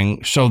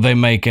occurring, so they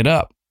make it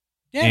up.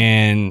 Yeah.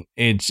 And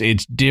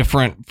it's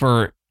different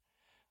for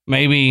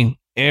maybe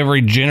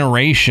every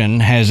generation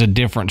has a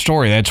different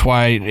story. That's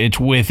why it's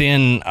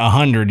within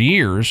 100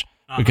 years,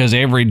 because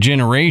every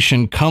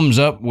generation comes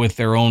up with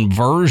their own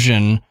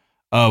version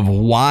of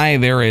why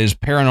there is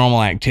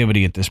paranormal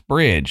activity at this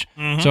bridge.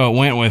 So it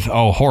went with,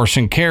 horse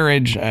and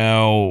carriage.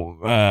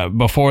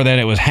 Before that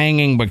it was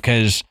hanging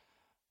because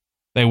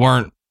they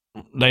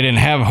didn't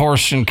have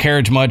horse and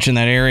carriage much in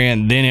that area.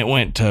 And then it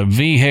went to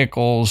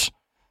vehicles,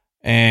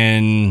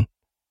 and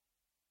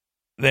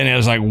then it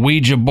was like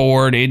Ouija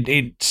board.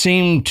 It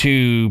seemed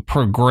to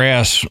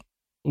progress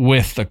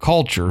with the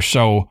culture.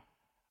 So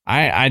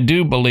I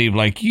do believe,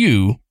 like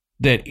you,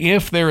 that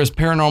if there is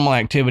paranormal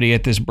activity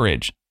at this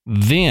bridge,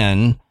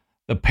 then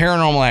the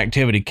paranormal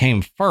activity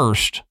came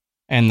first,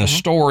 and the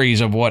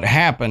stories of what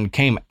happened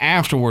came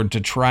afterward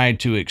to try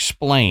to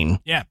explain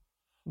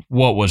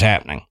what was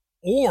happening.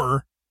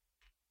 Or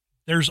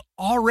there's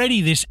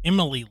already this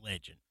Emily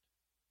legend,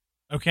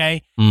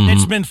 okay,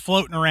 that's been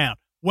floating around.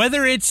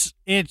 Whether it's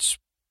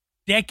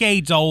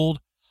decades old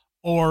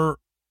or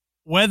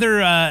whether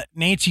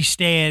Nancy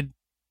Stead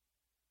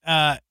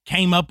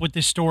came up with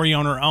this story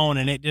on her own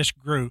and it just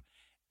grew.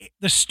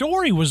 The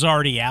story was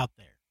already out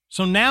there.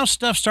 So now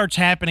stuff starts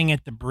happening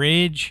at the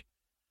bridge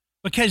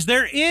because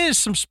there is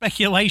some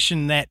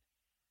speculation that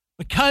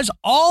because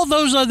all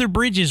those other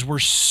bridges were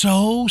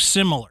so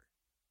similar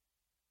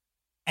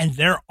and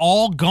they're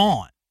all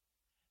gone,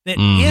 that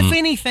if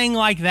anything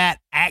like that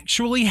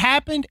actually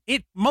happened,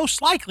 it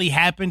most likely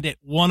happened at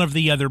one of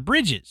the other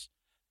bridges.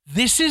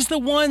 This is the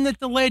one that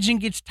the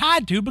legend gets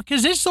tied to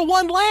because it's the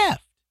one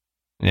left.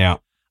 Yeah.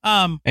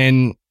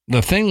 And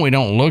the thing we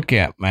don't look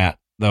at, Matt,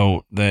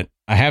 though, that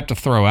I have to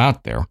throw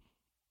out there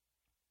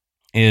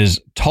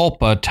is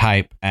tulpa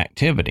type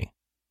activity.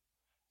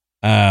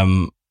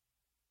 I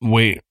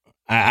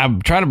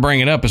try to bring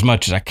it up as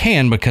much as I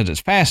can because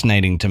it's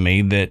fascinating to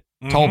me that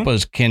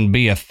tulpas can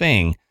be a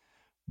thing.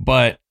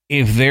 But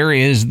if there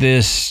is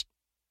this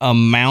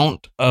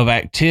amount of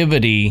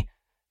activity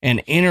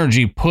and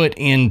energy put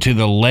into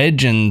the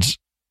legends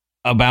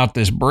about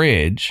this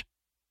bridge,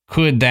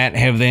 could that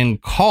have then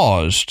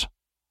caused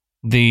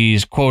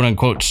these quote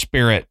unquote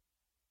spirit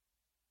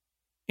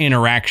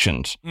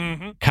interactions?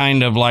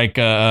 Kind of like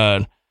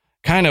a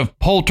kind of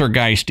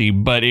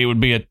poltergeisty, but it would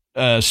be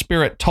a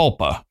spirit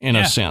tulpa in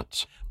a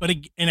sense. But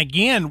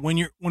again,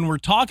 when we're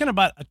talking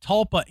about a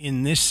tulpa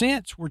in this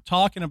sense, we're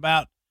talking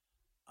about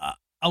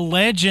a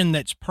legend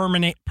that's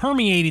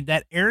permeated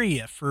that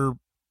area for,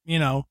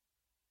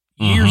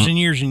 years and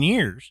years and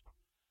years.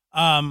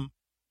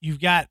 You've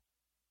got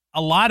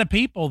a lot of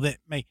people that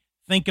may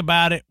think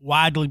about it,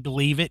 widely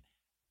believe it.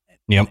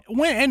 Yep.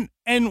 When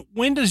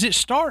does it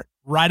start?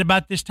 Right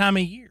about this time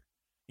of year.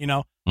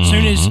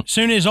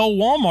 Soon as old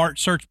Walmart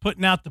starts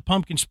putting out the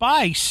pumpkin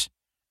spice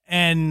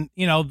and,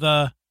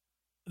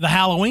 the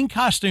Halloween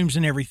costumes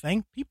and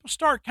everything, people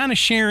start kind of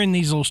sharing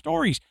these little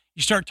stories.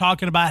 You start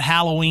talking about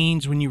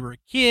Halloweens when you were a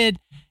kid.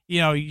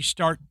 You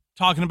start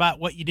talking about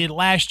what you did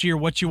last year,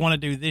 what you want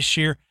to do this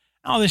year,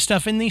 all this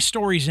stuff. And these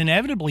stories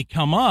inevitably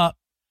come up.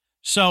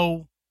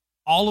 So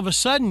all of a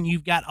sudden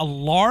you've got a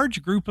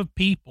large group of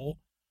people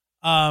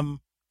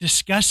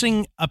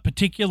discussing a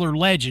particular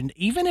legend,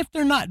 even if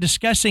they're not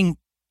discussing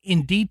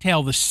in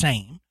detail the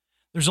same.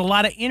 There's a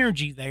lot of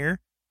energy there,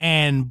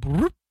 and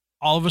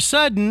all of a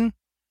sudden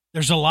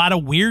there's a lot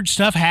of weird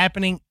stuff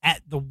happening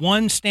at the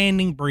one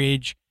standing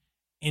bridge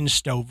in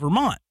Stowe,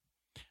 Vermont.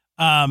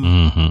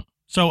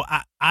 So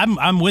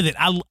I'm with it.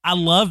 I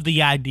love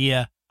the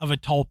idea of a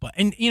tulpa.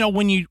 And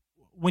when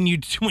when you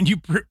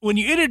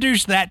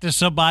introduce that to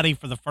somebody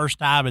for the first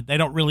time and they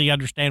don't really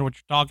understand what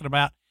you're talking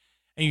about,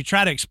 and you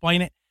try to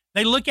explain it,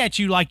 they look at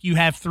you like you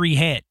have three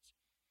heads.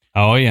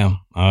 Oh yeah.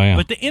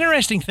 But the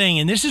interesting thing,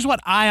 and this is what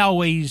I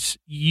always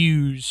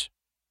use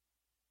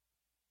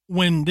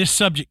when this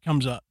subject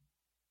comes up,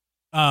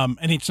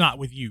 and it's not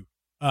with you,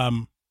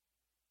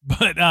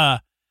 but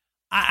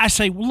I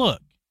say, well,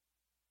 look,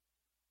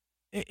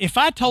 if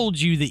I told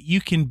you that you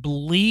can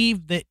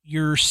believe that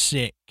you're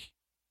sick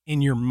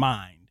in your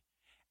mind,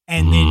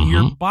 and then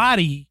your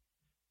body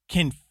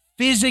can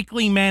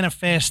physically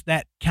manifest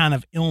that kind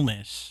of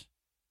illness,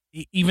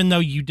 even though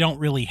you don't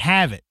really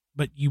have it,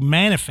 but you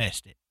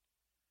manifest it,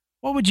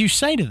 what would you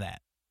say to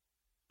that?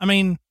 I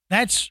mean,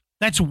 that's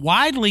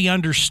widely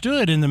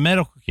understood in the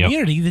medical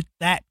community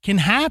that can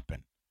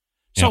happen.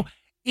 So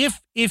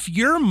if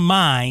your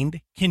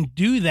mind can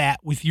do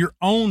that with your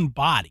own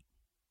body,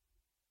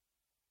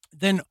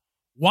 then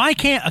why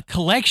can't a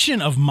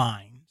collection of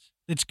minds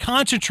that's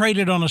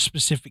concentrated on a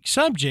specific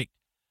subject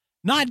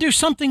not do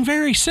something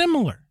very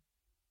similar?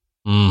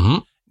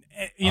 And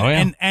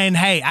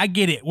hey, I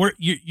get it.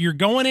 You're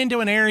going into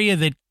an area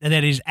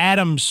that is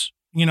Adam's,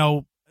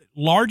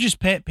 largest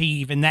pet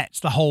peeve, and that's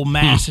the whole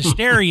mass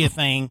hysteria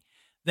thing.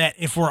 That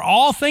if we're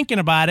all thinking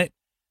about it,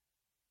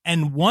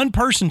 and one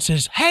person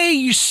says, "Hey,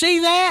 you see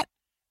that?"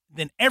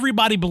 then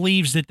everybody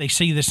believes that they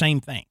see the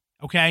same thing.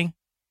 Okay.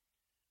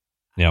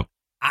 Yep.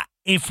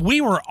 If we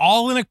were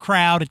all in a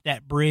crowd at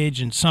that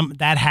bridge and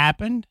that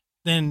happened,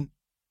 then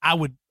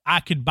I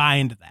could buy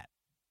into that.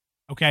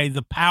 Okay.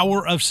 The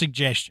power of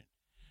suggestion.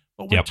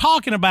 But we're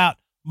talking about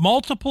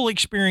multiple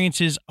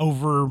experiences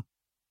over,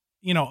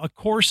 a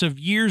course of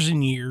years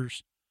and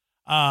years.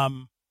 I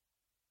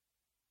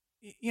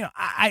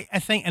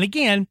think, and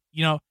again,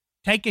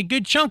 take a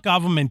good chunk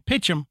of them and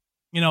pitch them,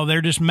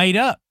 they're just made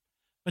up,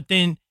 but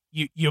then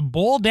you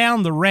boil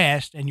down the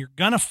rest and you're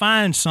going to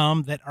find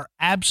some that are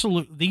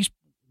absolute.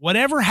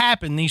 Whatever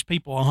happened, these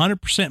people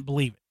 100%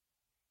 believe it.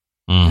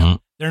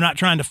 They're not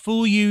trying to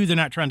fool you. They're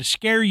not trying to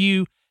scare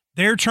you.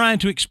 They're trying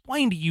to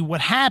explain to you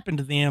what happened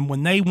to them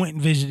when they went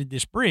and visited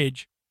this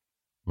bridge.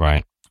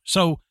 Right.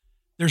 So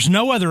there's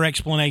no other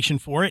explanation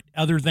for it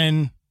other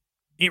than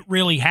it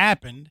really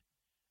happened,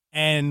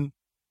 and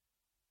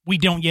we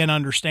don't yet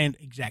understand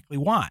exactly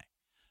why.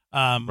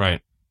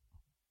 Right.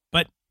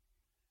 But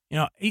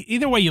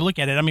either way you look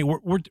at it, I mean,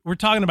 we're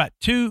talking about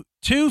two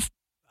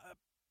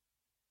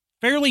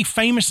fairly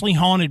famously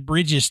haunted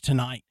bridges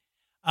tonight.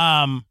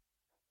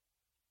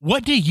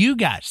 What do you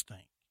guys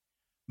think?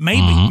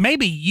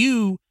 Maybe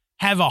you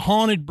have a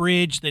haunted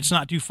bridge that's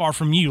not too far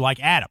from you, like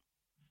Adam.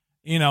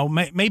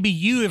 Maybe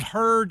you have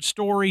heard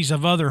stories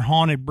of other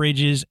haunted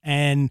bridges,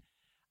 and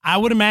I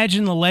would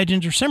imagine the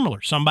legends are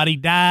similar. Somebody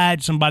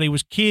died, somebody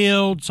was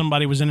killed,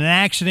 somebody was in an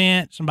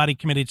accident, somebody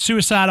committed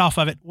suicide off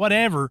of it,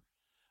 whatever.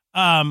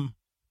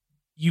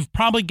 You've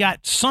probably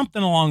got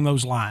something along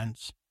those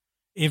lines.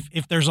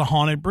 If there's a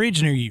haunted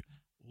bridge near you,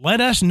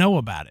 let us know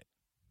about it.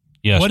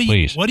 Yes,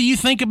 please. What do you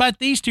think about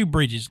these two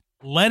bridges?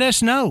 Let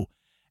us know.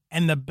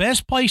 And the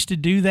best place to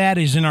do that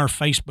is in our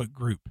Facebook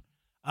group.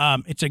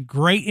 It's a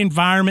great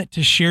environment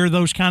to share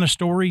those kind of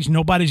stories.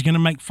 Nobody's going to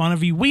make fun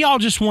of you. We all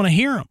just want to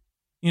hear them.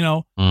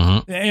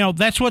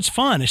 That's what's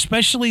fun,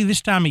 especially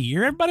this time of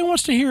year. Everybody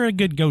wants to hear a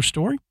good ghost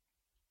story.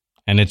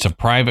 And it's a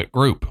private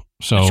group.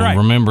 So right.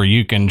 Remember,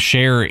 you can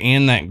share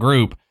in that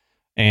group,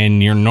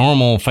 and your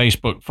normal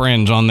Facebook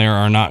friends on there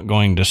are not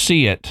going to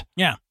see it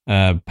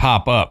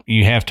pop up.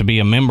 You have to be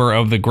a member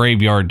of the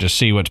graveyard to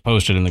see what's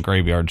posted in the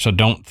graveyard. So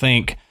don't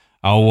think,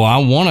 oh, well, I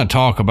want to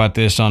talk about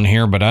this on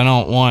here, but I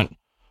don't want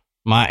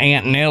my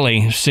Aunt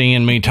Nellie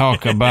seeing me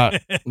talk about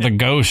the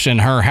ghosts in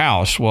her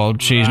house. Well,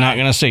 she's not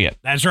going to see it.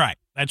 That's right.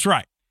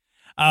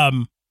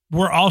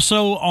 We're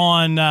also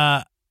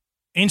on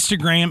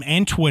Instagram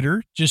and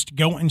Twitter. Just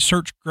go and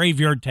search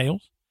Graveyard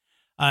Tales.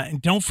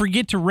 And don't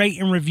forget to rate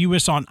and review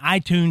us on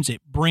iTunes.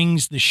 It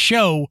brings the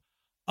show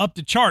up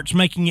the charts,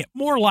 making it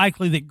more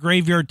likely that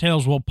Graveyard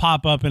Tales will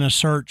pop up in a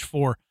search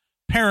for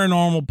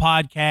paranormal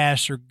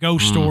podcasts or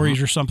ghost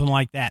stories or something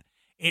like that.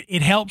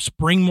 It helps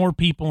bring more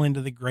people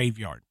into the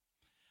graveyard.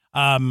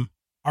 Our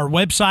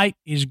website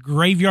is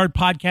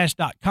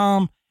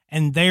graveyardpodcast.com,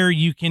 and there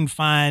you can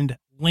find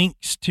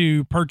links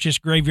to purchase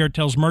Graveyard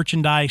Tales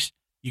merchandise.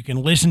 You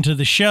can listen to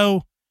the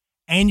show,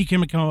 and you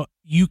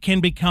can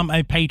become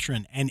a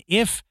patron. And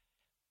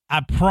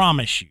I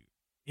promise you,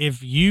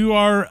 if you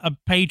are a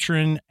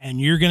patron and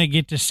you're going to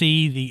get to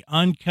see the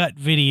uncut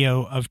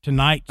video of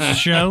tonight's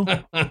show,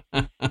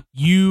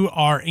 you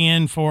are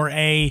in for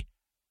a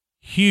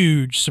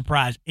huge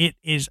surprise. It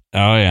is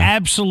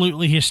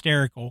absolutely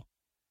hysterical.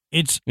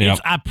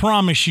 I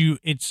promise you,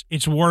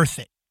 it's worth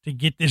it to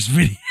get this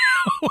video.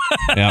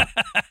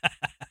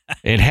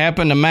 It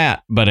happened to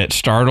Matt, but it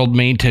startled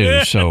me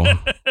too. So,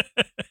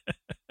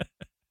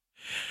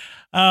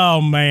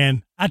 oh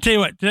man, I tell you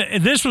what,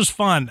 this was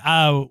fun.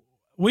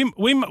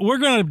 We're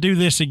going to do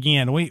this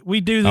again.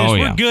 We do this.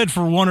 We're good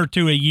for one or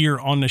two a year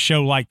on the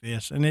show like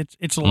this, and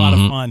it's a lot of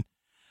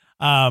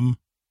fun.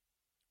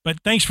 But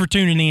thanks for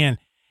tuning in.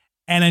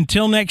 And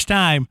until next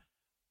time,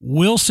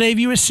 we'll save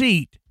you a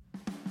seat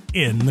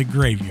in the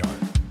graveyard.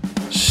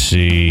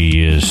 See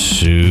you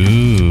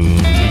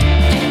soon.